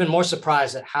 even more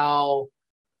surprised at how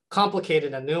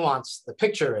complicated and nuanced the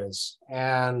picture is.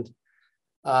 And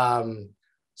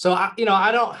so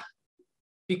I don't,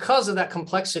 because of that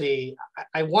complexity,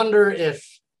 I wonder if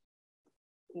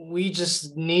we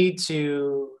just need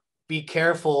to be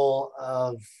careful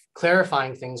of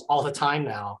clarifying things all the time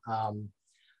now.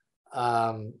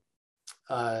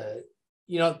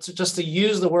 Just to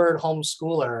use the word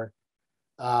homeschooler,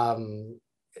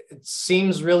 it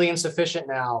seems really insufficient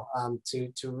now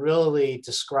to really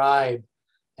describe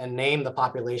and name the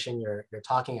population you're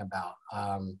talking about.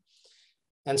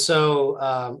 And so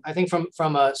I think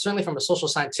certainly from a social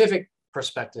scientific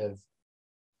perspective,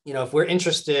 if we're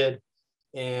interested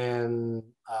in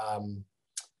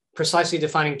precisely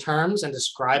defining terms and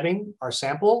describing our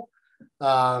sample,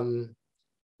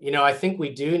 I think we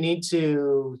do need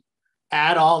to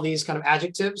add all these kind of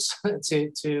adjectives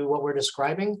to what we're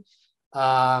describing.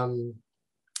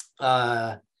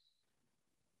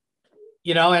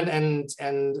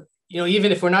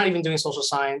 Even if we're not even doing social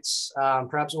science,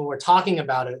 perhaps when we're talking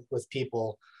about it with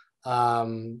people, we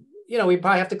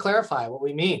probably have to clarify what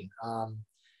we mean.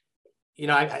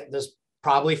 There's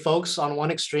probably folks on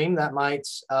one extreme that might,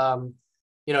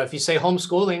 if you say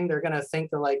homeschooling, they're going to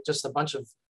think they're like just a bunch of,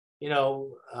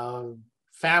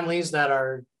 families that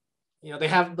are, they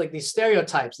have like these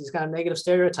stereotypes, these kind of negative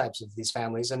stereotypes of these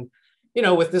families. And,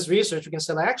 with this research, we can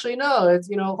say, like, actually, no, it's,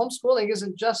 homeschooling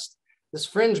isn't just this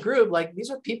fringe group. Like, these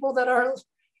are people that are,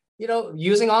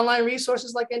 using online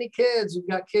resources like any kids. You've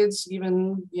got kids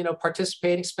even,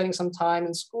 participating, spending some time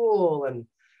in school and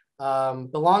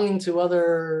belonging to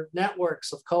other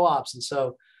networks of co-ops. And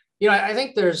so, I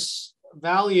think there's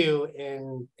value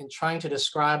in trying to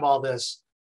describe all this.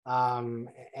 And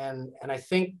I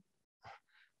think,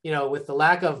 with the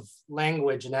lack of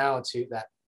language now that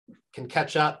can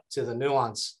catch up to the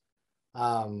nuance,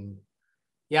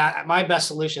 my best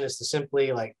solution is to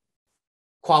simply like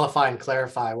qualify and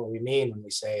clarify what we mean when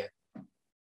we say it.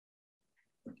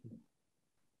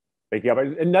 Thank you.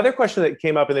 Another question that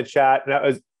came up in the chat, and I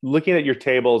was looking at your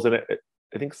tables, and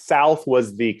I think South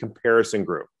was the comparison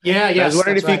group. Yeah, yes. I was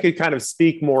wondering if you could kind of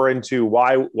speak more into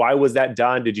why was that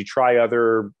done? Did you try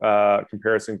other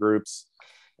comparison groups?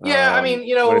 Yeah,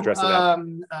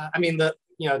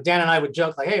 Dan and I would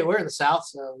joke like, "Hey, we're in the South,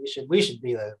 so we should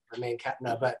be the main cat."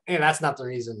 No, but that's not the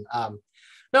reason.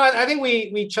 No, I think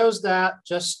we chose that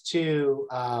just to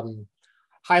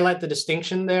highlight the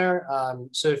distinction there.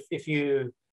 So if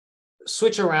you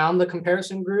switch around the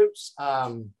comparison groups,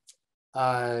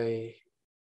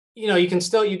 you can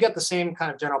still, you get the same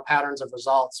kind of general patterns of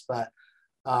results, but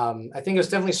I think it was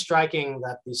definitely striking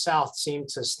that the South seemed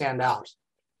to stand out.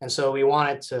 And so we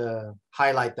wanted to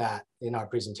highlight that in our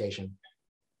presentation.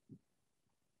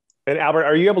 And Albert,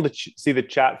 are you able to see the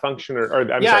chat function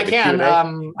I'm yeah, sorry, I can.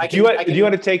 Do you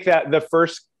want to take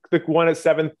the one at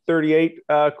 738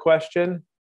 question?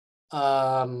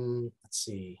 Let's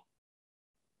see.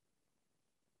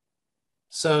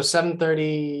 So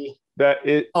 730. That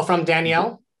is from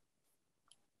Danielle.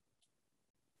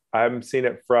 I'm seeing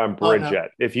it from Bridget. Oh, no.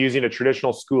 If using a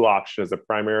traditional school option as a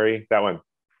primary, that one.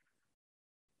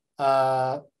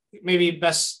 Maybe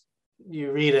best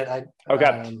you read it.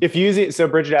 Okay.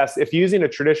 Bridget asks, if using a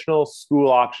traditional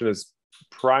school option as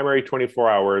primary 24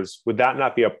 hours, would that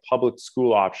not be a public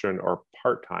school option or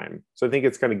part-time? So I think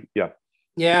it's kind of,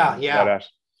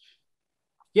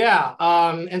 Yeah.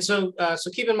 And so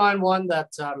keep in mind that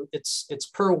it's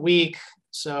per week.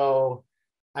 So,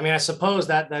 I mean, I suppose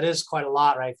that is quite a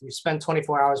lot, right? If you spend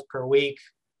 24 hours per week,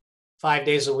 5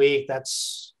 days a week,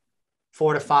 that's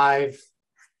 4 to 5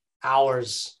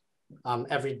 hours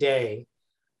every day.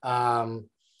 But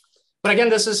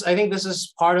again, I think this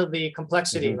is part of the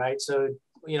complexity, right? So,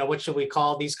 what should we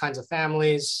call these kinds of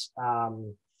families? Are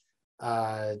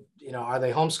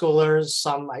they homeschoolers?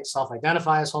 Some might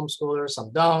self-identify as homeschoolers,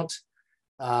 some don't.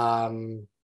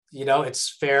 It's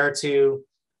fair to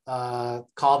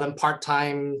call them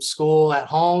part-time school at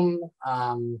home.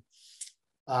 Again,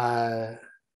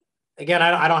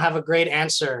 I don't have a great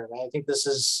answer. I think this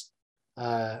is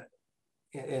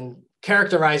in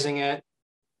characterizing it,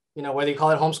 whether you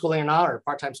call it homeschooling or not, or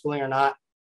part-time schooling or not.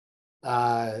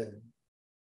 I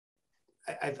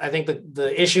think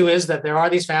the issue is that there are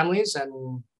these families,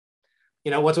 and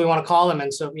what do we want to call them?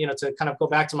 And so to kind of go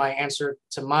back to my answer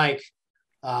to Mike,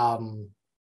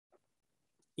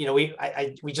 we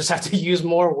just have to use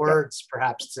more words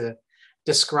perhaps to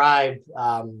describe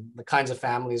the kinds of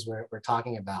families we're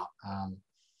talking about.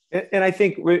 And I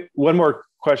think one more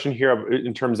question here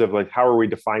in terms of like, how are we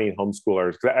defining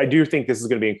homeschoolers? Because I do think this is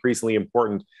going to be increasingly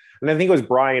important. And I think it was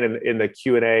Brian in the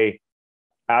Q&A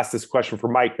asked this question for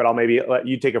Mike, but I'll maybe let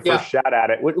you take a first shot at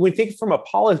it. When we think from a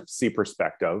policy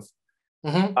perspective,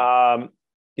 how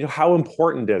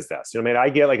important is this? I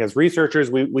get, like, as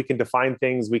researchers, we can define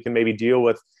things, we can maybe deal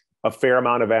with a fair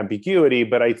amount of ambiguity,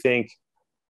 but I think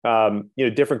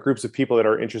different groups of people that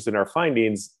are interested in our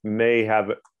findings may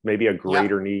have maybe a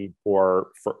greater need for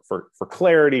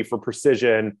clarity, for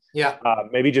precision.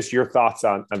 Maybe just your thoughts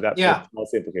on that.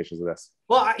 What's the implications of this?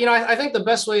 Well, I think the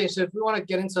best way is, if we want to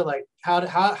get into like how do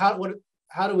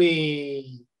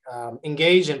we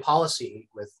engage in policy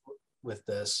with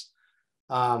this.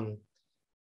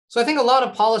 So I think a lot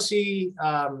of policy,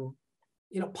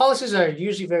 policies are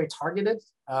usually very targeted.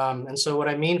 And so what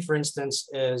I mean, for instance,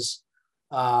 is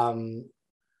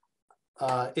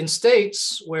in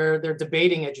states where they're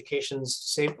debating education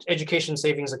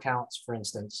savings accounts, for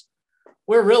instance,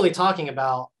 we're really talking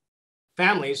about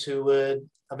families who would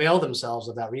avail themselves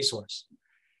of that resource.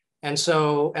 And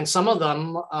some of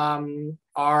them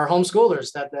are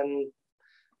homeschoolers that then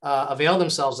avail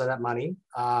themselves of that money.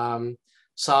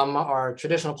 Some are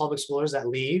traditional public schoolers that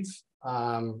leave.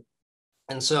 And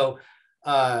so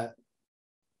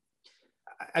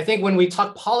I think when we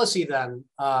talk policy, then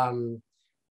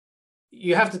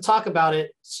you have to talk about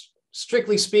it,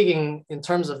 strictly speaking, in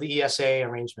terms of the ESA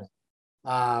arrangement.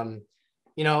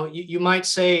 You might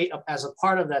say, as a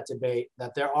part of that debate,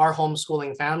 that there are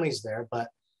homeschooling families there, but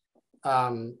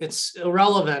it's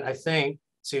irrelevant, I think,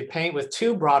 to paint with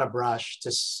too broad a brush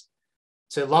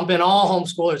to lump in all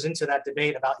homeschoolers into that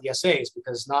debate about ESAs,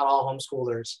 because not all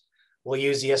homeschoolers will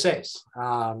use ESAs.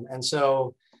 And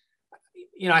so,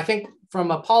 I think from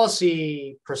a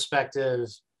policy perspective,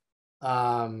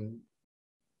 I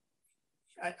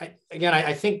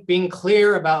think being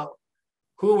clear about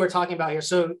who we're talking about here.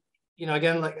 So,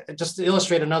 again, like, just to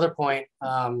illustrate another point,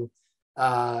 with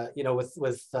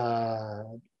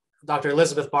Dr.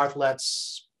 Elizabeth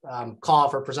Bartlett's call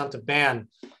for presumptive ban,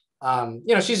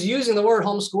 she's using the word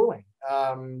homeschooling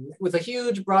with a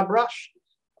huge broad brush.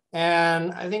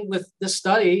 And I think with this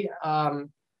study,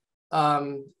 an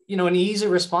easy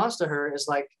response to her is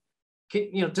like,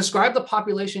 describe the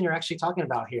population you're actually talking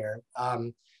about here.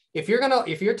 If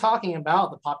you're talking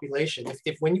about the population,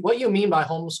 what you mean by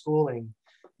homeschooling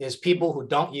is people who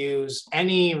don't use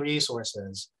any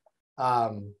resources,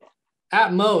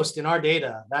 at most in our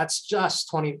data, that's just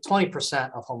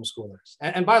 20% of homeschoolers.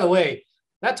 And by the way,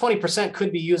 that 20%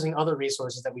 could be using other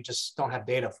resources that we just don't have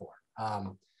data for.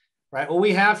 Right? What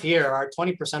we have here are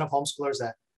 20% of homeschoolers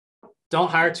that don't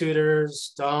hire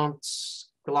tutors, don't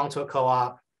belong to a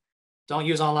co-op, don't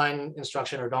use online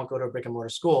instruction, or don't go to a brick and mortar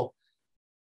school.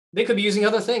 They could be using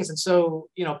other things. And so,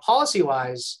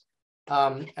 policy-wise,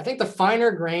 I think the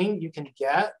finer grain you can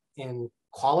get in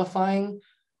qualifying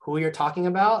who you're talking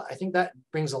about, I think that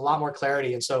brings a lot more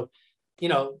clarity. And so,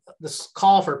 this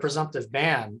call for presumptive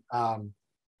ban,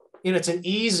 it's an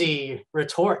easy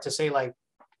retort to say, like,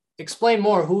 explain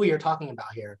more who you're talking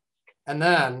about here. And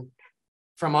then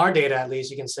from our data, at least,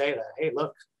 you can say that, hey,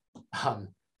 look,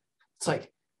 it's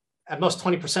like at most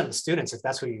 20% of the students, if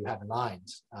that's who you have in mind,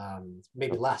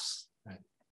 maybe less. Right?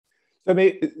 So I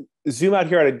may zoom out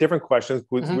here at a different question.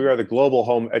 We are the Global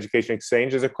Home Education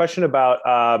Exchange. There's a question about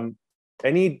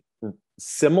any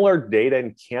similar data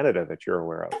in Canada that you're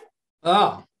aware of.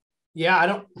 Oh, yeah, I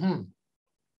don't.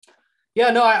 Yeah,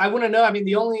 no, I wouldn't know. I mean,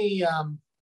 the only, I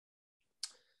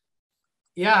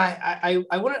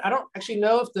wouldn't. I don't actually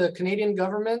know if the Canadian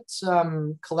government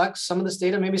collects some of this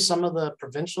data. Maybe some of the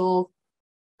provincial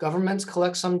governments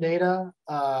collect some data.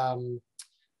 I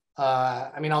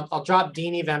mean, I'll drop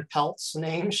Deanie Van Pelt's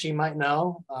name. She might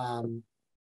know.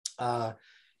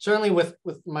 Certainly with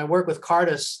my work with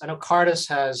Cardis, I know Cardis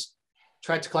has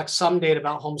tried to collect some data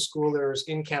about homeschoolers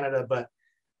in Canada, but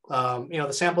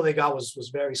the sample they got was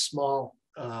very small.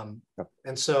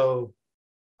 And so,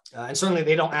 and certainly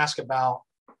they don't ask about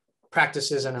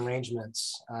practices and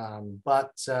arrangements.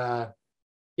 But I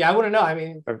wouldn't know. I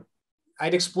mean,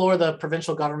 I'd explore the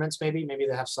provincial governments, maybe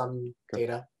they have some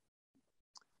data.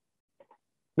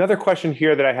 Another question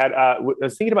here that I had, I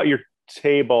was thinking about your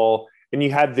table, and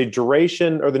you had the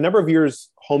duration or the number of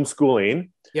years homeschooling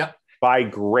by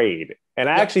grade. And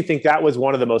I actually think that was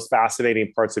one of the most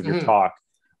fascinating parts of your talk,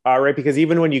 right? Because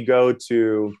even when you go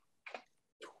to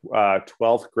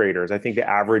 12th graders, I think the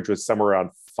average was somewhere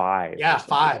around 5. Yeah,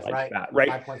 5, like right? That,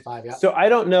 right. 5.5, yeah. So I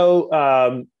don't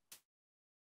know,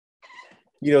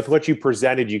 with what you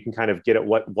presented, you can kind of get at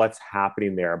what's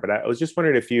happening there. But I was just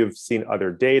wondering if you've seen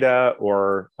other data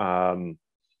or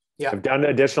have done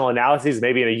additional analyses.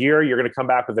 Maybe in a year, you're going to come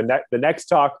back with the next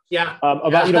talk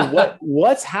about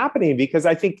what's happening. Because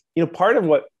I think part of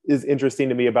what is interesting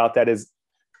to me about that is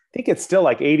I think it's still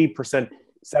like 80%,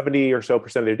 70 or so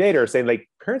percent of their data are saying like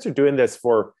parents are doing this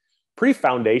for pretty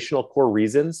foundational core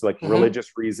reasons, like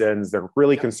religious reasons. They're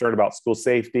really concerned about school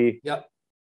safety. Yep.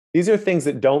 These are things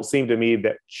that don't seem to me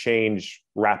that change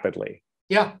rapidly.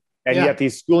 Yeah. And yet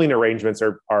these schooling arrangements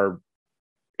are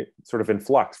sort of in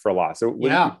flux for a lot. So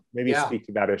maybe speak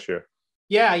to that issue.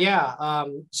 Yeah.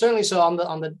 Certainly. So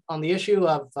on the issue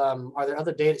of are there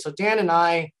other data? So Dan and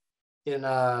I, in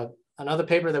another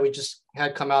paper that we just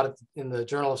had come out in the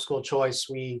Journal of School Choice,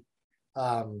 we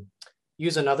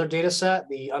use another data set,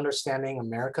 the Understanding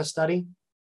America study.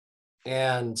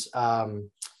 And so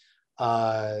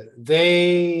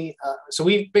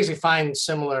we basically find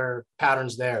similar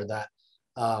patterns there that,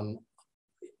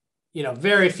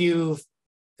 very few,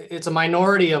 it's a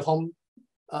minority of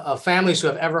families who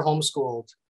have ever homeschooled,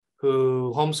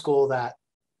 who homeschool that,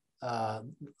 a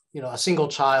single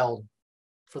child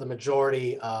for the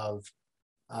majority of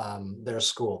their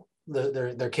school,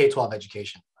 their K-12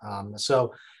 education.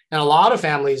 And a lot of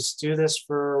families do this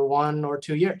for 1 or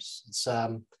 2 years. It's,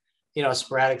 a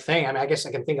sporadic thing. I mean, I guess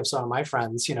I can think of some of my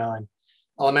friends, in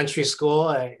elementary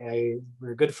school, we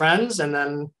were good friends. And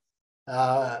then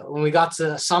when we got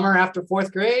to summer after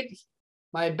 4th grade,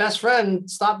 my best friend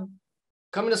stopped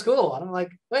coming to school. And I'm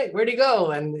like, wait, where'd he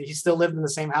go? And he still lived in the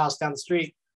same house down the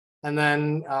street. And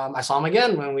then I saw him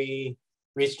again when we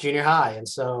reached junior high. And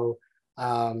so, there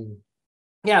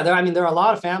are a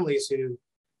lot of families who,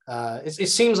 it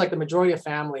seems like the majority of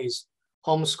families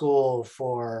homeschool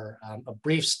for a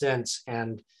brief stint.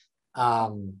 And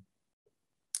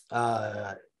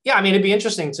it'd be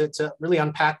interesting to really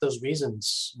unpack those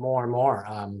reasons more and more.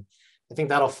 I think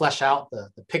that'll flesh out the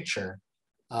picture.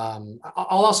 I'll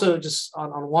also just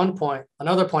on one point,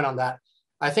 another point on that,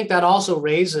 I think that also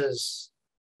raises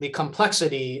the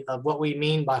complexity of what we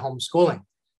mean by homeschooling.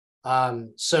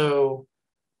 So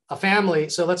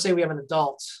let's say we have an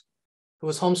adult who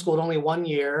was homeschooled only 1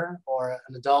 year, or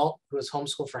an adult who was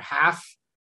homeschooled for half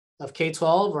of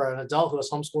K-12, or an adult who was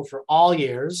homeschooled for all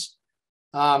years.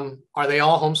 Are they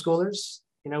all homeschoolers?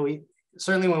 We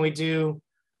certainly, when we do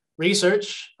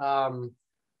research of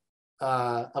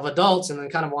adults and then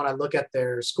kind of want to look at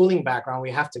their schooling background, we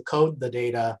have to code the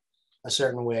data a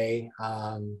certain way.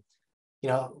 How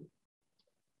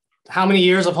many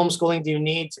years of homeschooling do you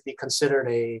need to be considered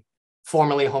a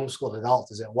formally homeschooled adult?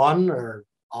 Is it 1 or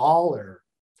all or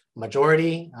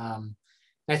majority?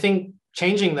 I think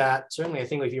changing that, certainly, I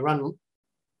think if you run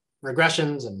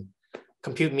regressions and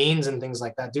compute means and things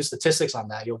like that, do statistics on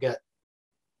that, you'll get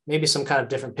maybe some kind of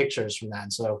different pictures from that.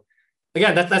 And so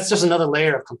again, that's just another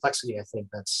layer of complexity, I think,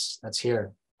 that's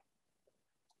here.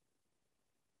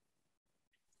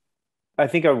 I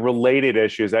think a related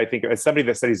issue is, I think as somebody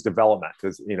that studies development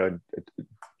is,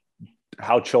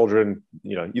 how children,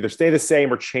 either stay the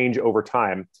same or change over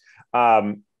time.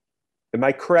 Am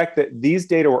I correct that these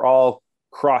data were all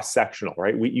cross-sectional,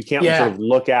 right? You can't sort of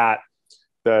look at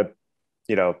the,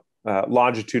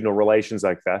 longitudinal relations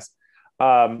like this.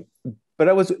 But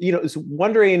I was,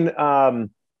 wondering,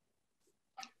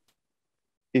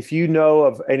 if you know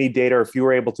of any data, or if you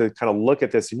were able to kind of look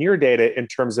at this in your data in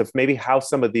terms of maybe how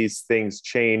some of these things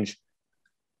change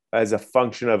as a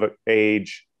function of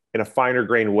age in a finer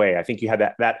grain way. I think you had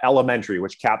that elementary,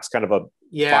 which caps kind of a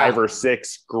 5 or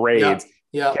 6 grades.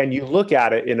 Yeah. Can you look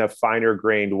at it in a finer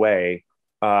grained way?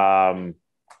 Because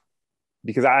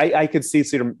I could see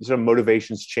sort of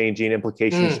motivations changing,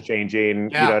 implications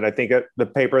changing, and I think the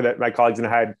paper that my colleagues and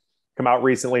I had come out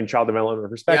recently in Child Development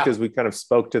Perspectives, we kind of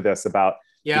spoke to this about,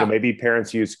 maybe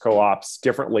parents use co-ops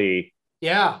differently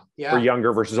for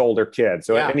younger versus older kids.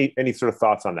 So any sort of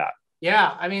thoughts on that?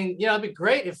 Yeah, I mean, it'd be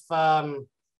great if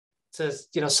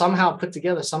to somehow put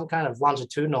together some kind of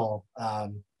longitudinal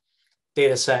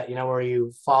data set, where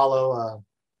you follow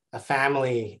a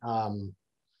family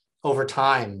over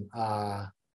time. I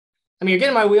mean, you're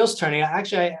getting my wheels turning.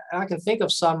 Actually, I can think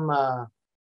of some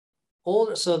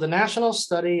older. So the National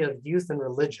Study of Youth and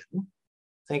Religion,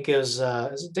 I think is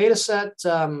a data set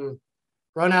run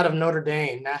out of Notre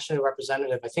Dame, nationally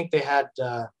representative. I think they had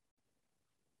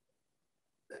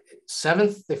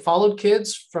they followed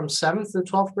kids from 7th to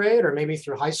 12th grade, or maybe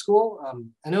through high school.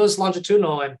 And it was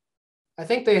longitudinal. And I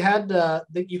think they had,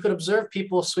 you could observe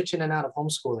people switch in and out of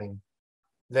homeschooling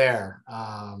there.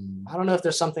 I don't know if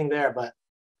there's something there, but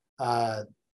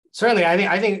certainly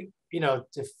I think,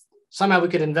 if somehow we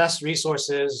could invest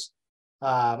resources,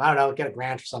 I don't know, get a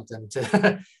grant or something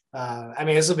to, I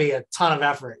mean, this will be a ton of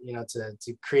effort,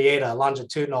 to create a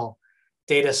longitudinal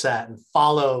data set and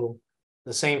follow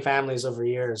the same families over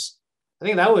years. I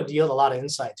think that would yield a lot of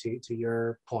insight to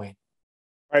your point.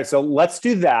 All right, so let's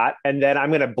do that. And then I'm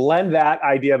going to blend that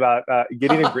idea about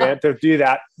getting a grant to do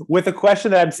that with a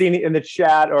question that I'm seeing in the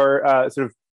chat, or sort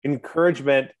of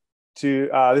encouragement to,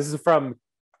 this is from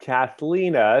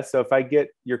Kathlena. So if I get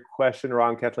your question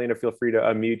wrong, Kathlena, feel free to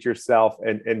unmute yourself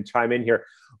and chime in here.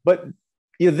 But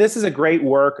this is a great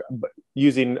work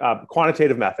using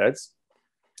quantitative methods.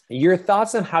 Your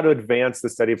thoughts on how to advance the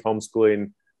study of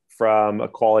homeschooling from a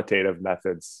qualitative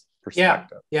methods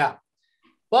perspective? Yeah.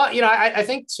 Well, I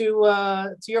think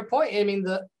to your point, I mean,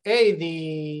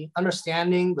 the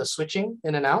understanding the switching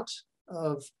in and out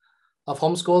of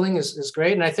homeschooling is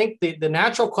great. And I think the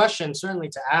natural question certainly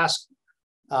to ask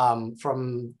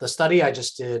from the study I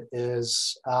just did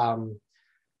is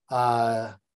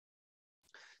to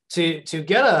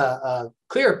get a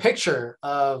clear picture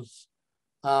of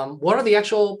what are the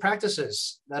actual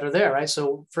practices that are there, right?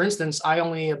 So for instance, I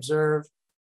only observe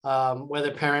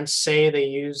whether parents say they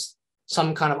use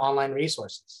some kind of online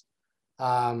resources.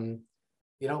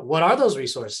 What are those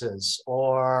resources,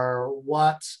 or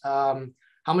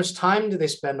how much time do they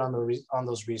spend on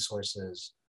those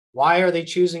resources? Why are they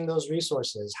choosing those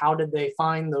resources? How did they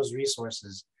find those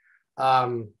resources? I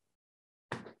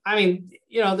mean,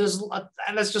 and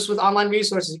that's just with online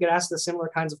resources. You could ask the similar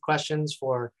kinds of questions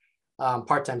for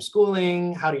part-time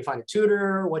schooling. How do you find a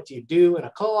tutor? What do you do in a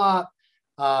co-op?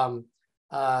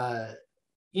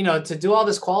 To do all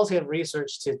this qualitative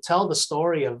research to tell the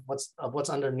story of what's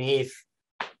underneath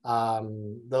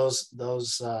those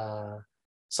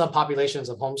subpopulations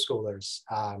of homeschoolers.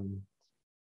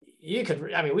 We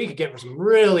could get some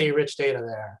really rich data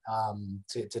there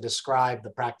to describe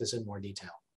the practice in more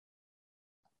detail.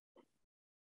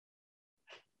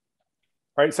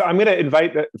 All right, so I'm going to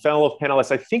invite the fellow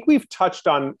panelists. I think we've touched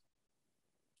on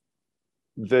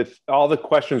all the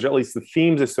questions, or at least the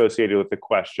themes associated with the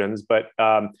questions. But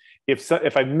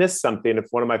if I missed something, if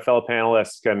one of my fellow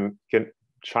panelists can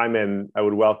chime in, I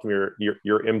would welcome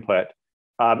your input.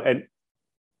 And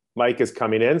Mike is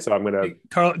coming in, so I'm going to.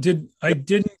 Carl, I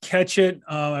didn't catch it.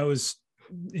 I was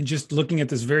just looking at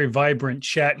this very vibrant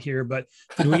chat here, but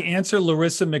did we answer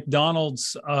Larissa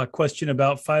McDonald's question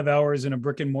about 5 hours in a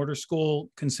brick and mortar school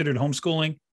considered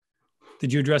homeschooling?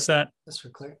 Did you address that? That's for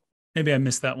clear. Maybe I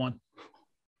missed that one.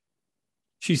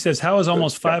 She says, how is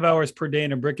almost 5 hours per day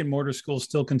in a brick and mortar school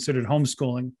still considered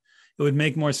homeschooling? It would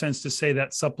make more sense to say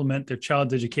that supplement their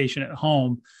child's education at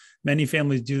home. Many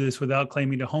families do this without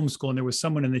claiming to homeschool. And there was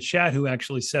someone in the chat who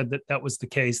actually said that was the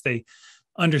case. They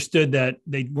understood that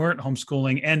they weren't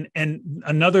homeschooling. And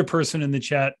another person in the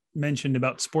chat mentioned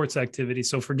about sports activity.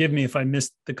 So forgive me if I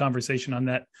missed the conversation on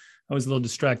that. I was a little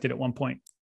distracted at one point.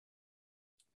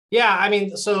 Yeah, I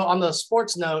mean, so on the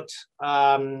sports note,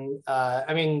 so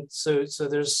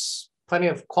there's plenty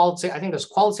of qualitative. I think there's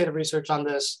qualitative research on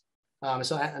this.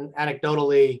 So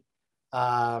anecdotally,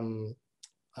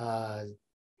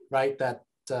 right, that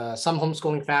some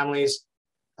homeschooling families,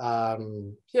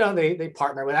 they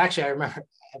partner with. Actually, I remember.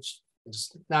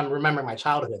 Now I'm remembering my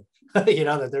childhood. That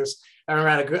I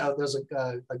remember there's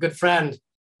a good friend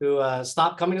who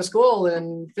stopped coming to school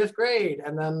in 5th grade,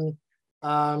 and then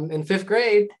in 5th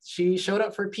grade, she showed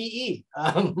up for PE.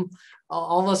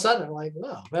 All of a sudden, I'm like,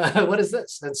 whoa, what is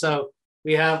this? And so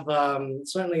we have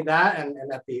certainly that, and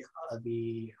at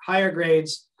the higher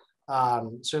grades,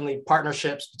 certainly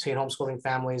partnerships between homeschooling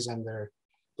families and their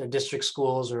district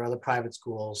schools or other private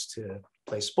schools to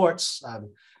play sports.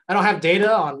 I don't have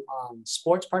data on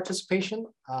sports participation,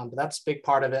 but that's a big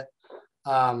part of it.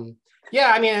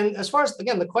 Yeah, I mean, as far as,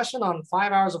 again, the question on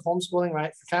 5 hours of homeschooling,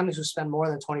 right, for families who spend more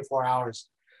than 24 hours,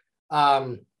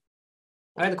 right,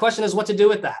 the question is what to do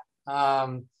with that.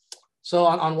 So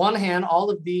on one hand, all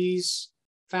of these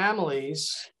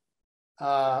families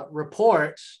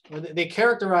report, or they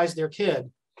characterize their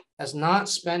kid as not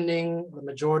spending the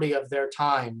majority of their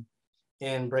time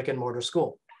in brick and mortar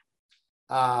school.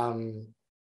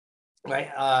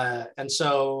 Right, and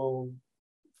so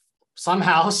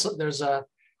somehow there's a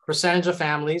percentage of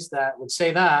families that would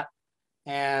say that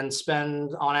and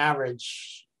spend on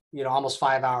average, almost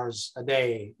 5 hours a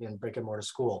day in brick and mortar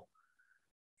school.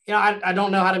 I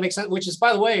don't know how to make sense, which is,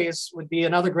 by the way, would be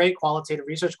another great qualitative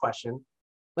research question.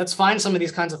 Let's find some of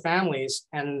these kinds of families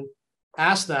and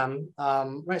ask them,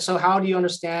 right, so how do you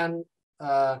understand,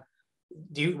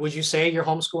 would you say you're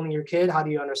homeschooling your kid? How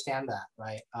do you understand that,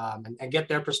 right? And get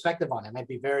their perspective on it. It might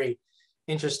be very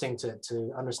interesting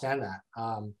to understand that.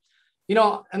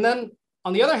 And then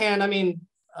on the other hand, I mean,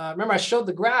 remember I showed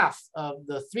the graph of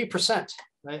the 3%,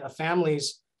 right, of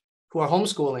families who are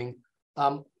homeschooling.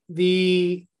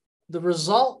 The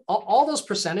result, all those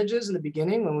percentages in the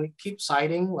beginning, when we keep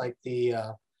citing, like the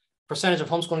percentage of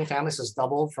homeschooling families has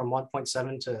doubled from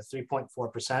 1.7 to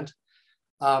 3.4%.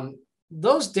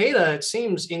 Those data, it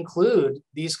seems, include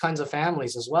these kinds of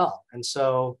families as well. And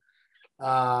so,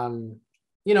 on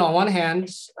one hand,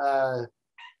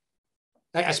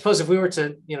 I suppose if we were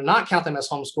to, not count them as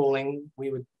homeschooling, we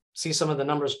would see some of the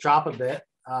numbers drop a bit.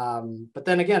 But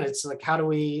then again, it's like, how do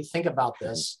we think about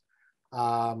this?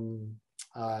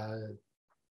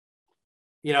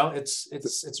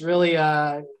 It's really,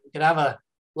 you could have a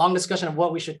long discussion of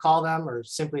what we should call them, or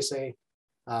simply say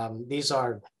these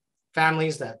are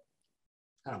families that,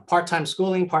 part-time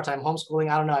schooling, part-time homeschooling.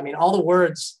 I don't know. I mean, all the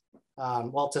words,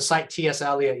 well, to cite T.S.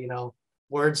 Eliot,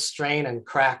 words strain and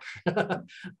crack. Forget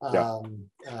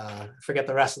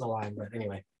the rest of the line, but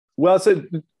anyway. Well, so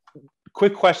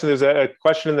quick question. There's a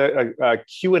question in the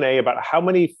Q&A about how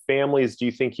many families do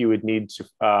you think you would need to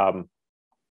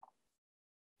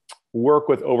work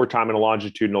with overtime in a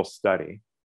longitudinal study?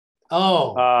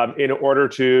 In order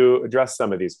to address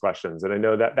some of these questions. And I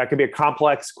know that could be a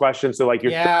complex question. So like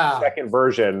your second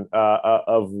version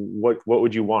of what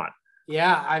would you want?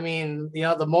 Yeah, I mean,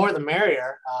 the more the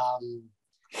merrier.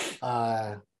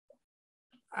 I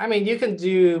mean, you can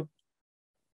do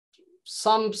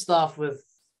some stuff with,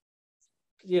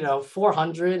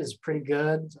 400 is pretty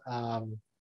good. I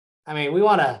mean, we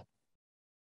want to,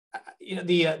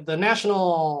 the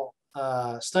National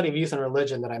Study of Youth and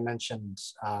Religion that I mentioned,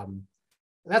 I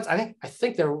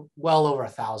think they're well over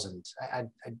 1,000. I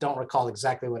don't recall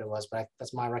exactly what it was, but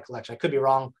that's my recollection. I could be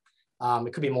wrong.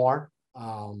 It could be more.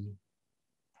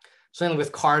 Certainly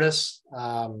with Cardis,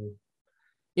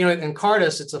 in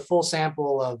Cardis, it's a full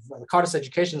sample of the Cardis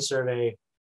Education Survey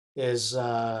is,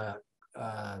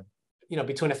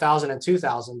 between 1,000 and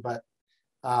 2,000, but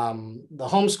the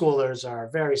homeschoolers are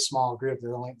a very small group.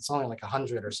 It's only like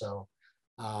 100 or so.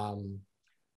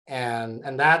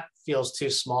 And that feels too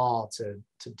small to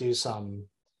do some,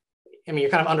 I mean,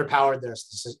 you're kind of underpowered there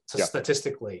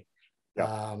statistically.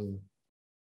 Yeah.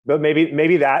 But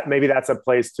maybe that's a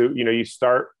place to, you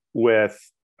start with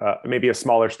maybe a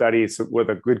smaller study with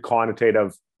a good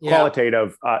qualitative,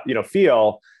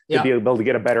 feel to be able to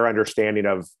get a better understanding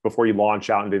of before you launch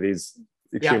out into these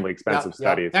extremely expensive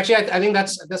studies. Actually, I think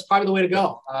that's probably the way to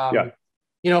go.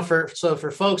 For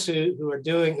folks who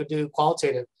do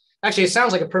qualitative, actually, it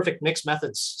sounds like a perfect mixed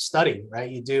methods study,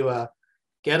 right? You do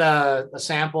get a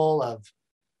sample of,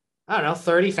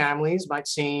 30 families, might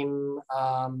seem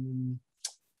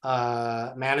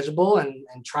manageable,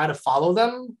 and try to follow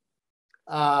them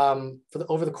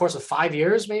over the course of 5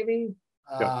 years, maybe.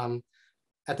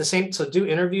 So do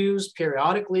interviews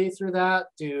periodically through that.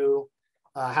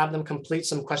 Have them complete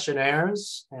some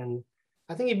questionnaires, and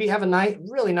I think you'd have a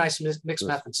really nice mixed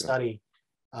method study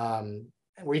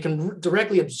where you can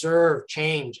directly observe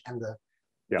change and the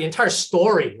entire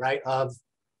story, right, of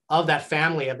that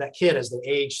family, of that kid as they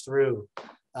age through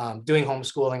doing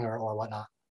homeschooling or whatnot.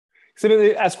 So I'm going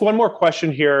to ask one more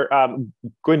question here,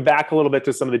 going back a little bit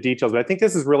to some of the details, but I think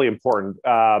this is really important.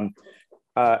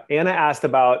 Anna asked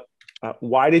about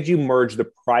why did you merge the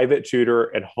private tutor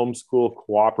and homeschool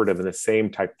cooperative in the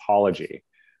same typology?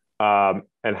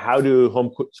 and how do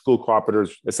homeschool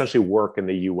cooperatives essentially work in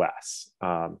the U.S.?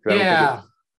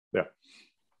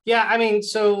 Yeah. I mean,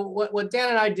 so what Dan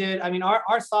and I did, I mean, our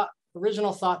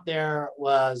original thought there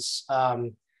was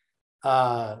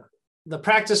the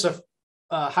practice of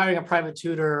hiring a private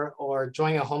tutor or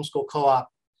joining a homeschool co-op.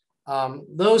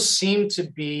 Those seem to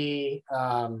be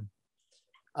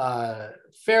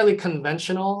fairly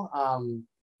conventional,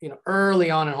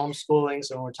 early on in homeschooling.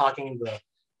 So when we're talking the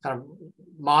kind of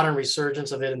modern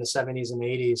resurgence of it in the 70s and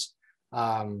 80s,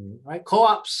 right?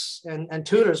 Co-ops and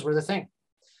tutors were the thing.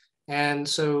 And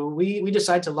so we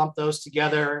decided to lump those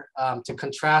together to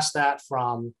contrast that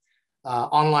from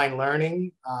online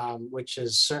learning, which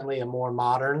is certainly a more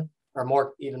modern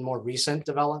or even more recent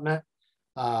development.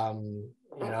 In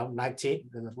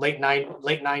the late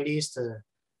 90s to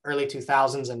early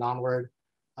 2000s and onward.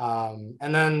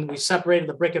 And then we separated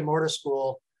the brick and mortar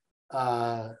school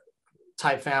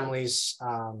type families.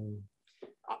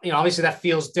 Obviously that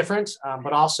feels different,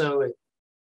 but also it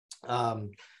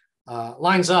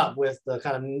lines up with the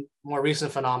kind of more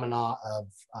recent phenomena of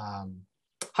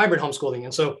hybrid homeschooling.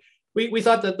 And so we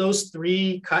thought that those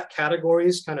three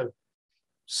categories kind of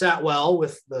sat well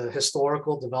with the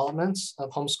historical developments of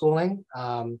homeschooling.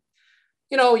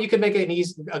 You could make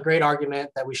a great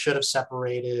argument that we should have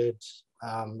separated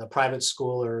the private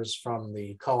schoolers from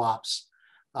the co-ops.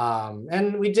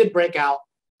 And we did break out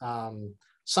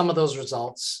some of those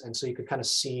results. And so you could kind of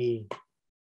see,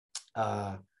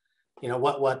 the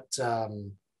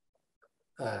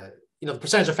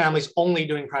percentage of families only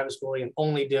doing private schooling and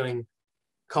only doing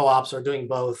co-ops or doing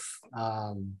both.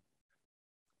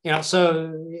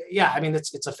 So yeah, I mean,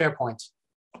 it's a fair point.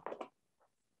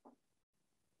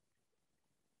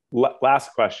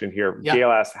 Last question here. Yeah.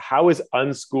 Gail asks, how is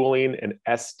unschooling and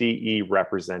SDE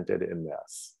represented in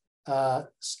this?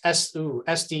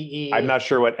 SDE. I'm not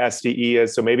sure what SDE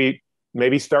is. So maybe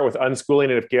start with unschooling,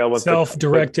 and if Gail wants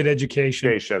self-directed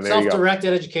education.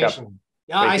 Self-directed education. Yep.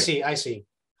 Yeah, I see.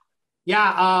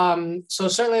 Yeah, so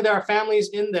certainly there are families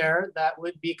in there that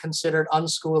would be considered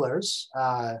unschoolers.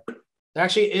 There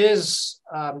actually is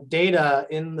data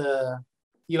in the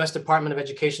U.S. Department of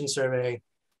Education survey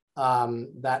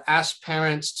that asks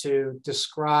parents to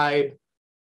describe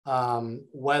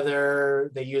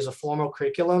whether they use a formal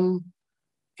curriculum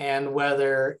and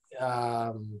whether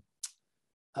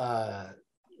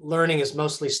learning is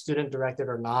mostly student-directed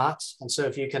or not. And so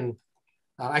if you can,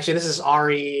 actually this is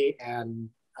Ari and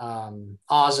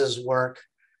Oz's work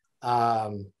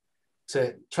to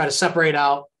try to separate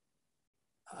out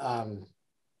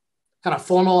kind of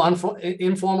formal,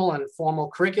 informal, and formal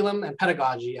curriculum and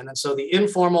pedagogy. And then so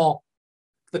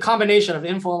the combination of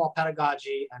informal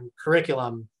pedagogy and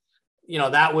curriculum,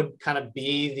 that would kind of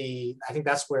be I think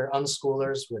that's where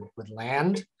unschoolers would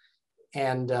land.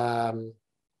 And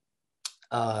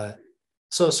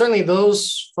so certainly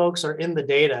those folks are in the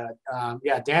data.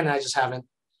 Dan and I just haven't,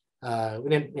 we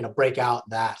didn't, break out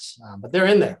that, but they're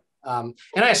in there. And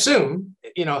I assume,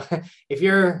 if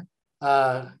you're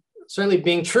certainly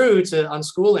being true to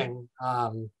unschooling,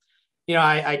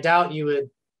 I doubt you're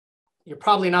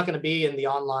probably not going to be in the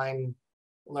online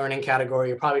learning category.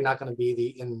 You're probably not going to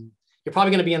be you're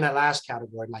probably going to be in that last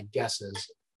category, my guess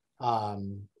is,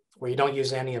 where you don't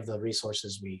use any of the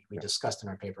resources we discussed in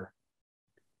our paper.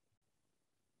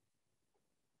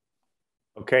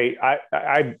 Okay,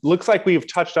 I looks like we've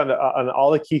touched on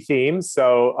all the key themes.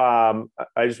 So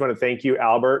I just want to thank you,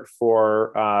 Albert,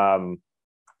 for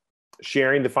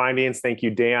sharing the findings. Thank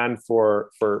you, Dan, for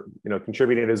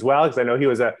contributing as well, because I know he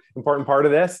was an important part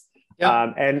of this.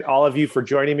 Yep. And all of you for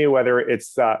joining me, whether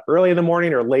it's early in the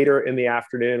morning or later in the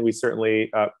afternoon. We certainly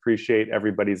appreciate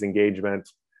everybody's engagement.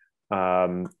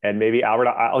 And maybe, Albert,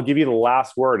 I'll give you the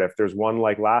last word if there's one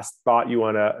last thought you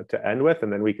want to end with,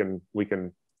 and then we can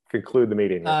conclude the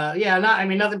meeting.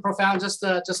 Nothing profound. Just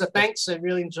a thanks. I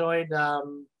really enjoyed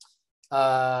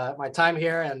my time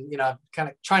here, and kind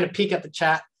of trying to peek at the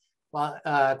chat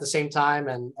at the same time,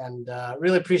 and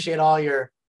really appreciate all your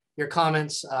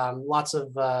comments. Lots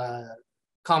of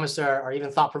comments that are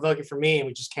even thought-provoking for me, and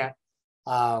we just can't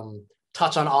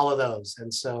touch on all of those.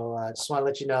 And so I just want to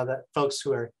let you know that folks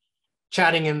who are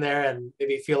chatting in there and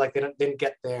maybe feel like they didn't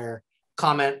get their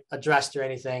comment addressed or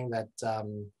anything, that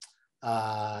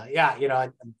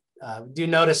I do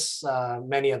notice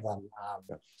many of them,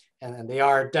 and they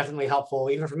are definitely helpful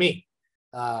even for me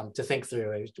to think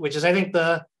through, which is, I think,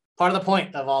 the part of the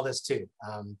point of all this too,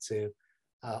 to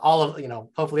all of,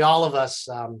 hopefully all of us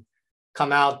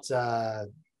come out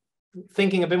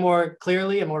thinking a bit more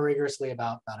clearly and more rigorously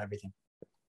about everything.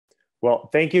 Well,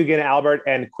 thank you again, Albert,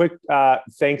 and quick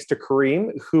thanks to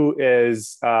Kareem, who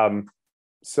is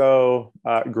so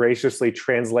graciously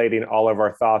translating all of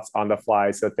our thoughts on the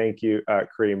fly. So thank you,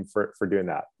 Kareem, for doing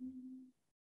that.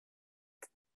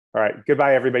 All right.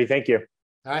 Goodbye, everybody. Thank you.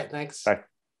 All right. Thanks. Bye.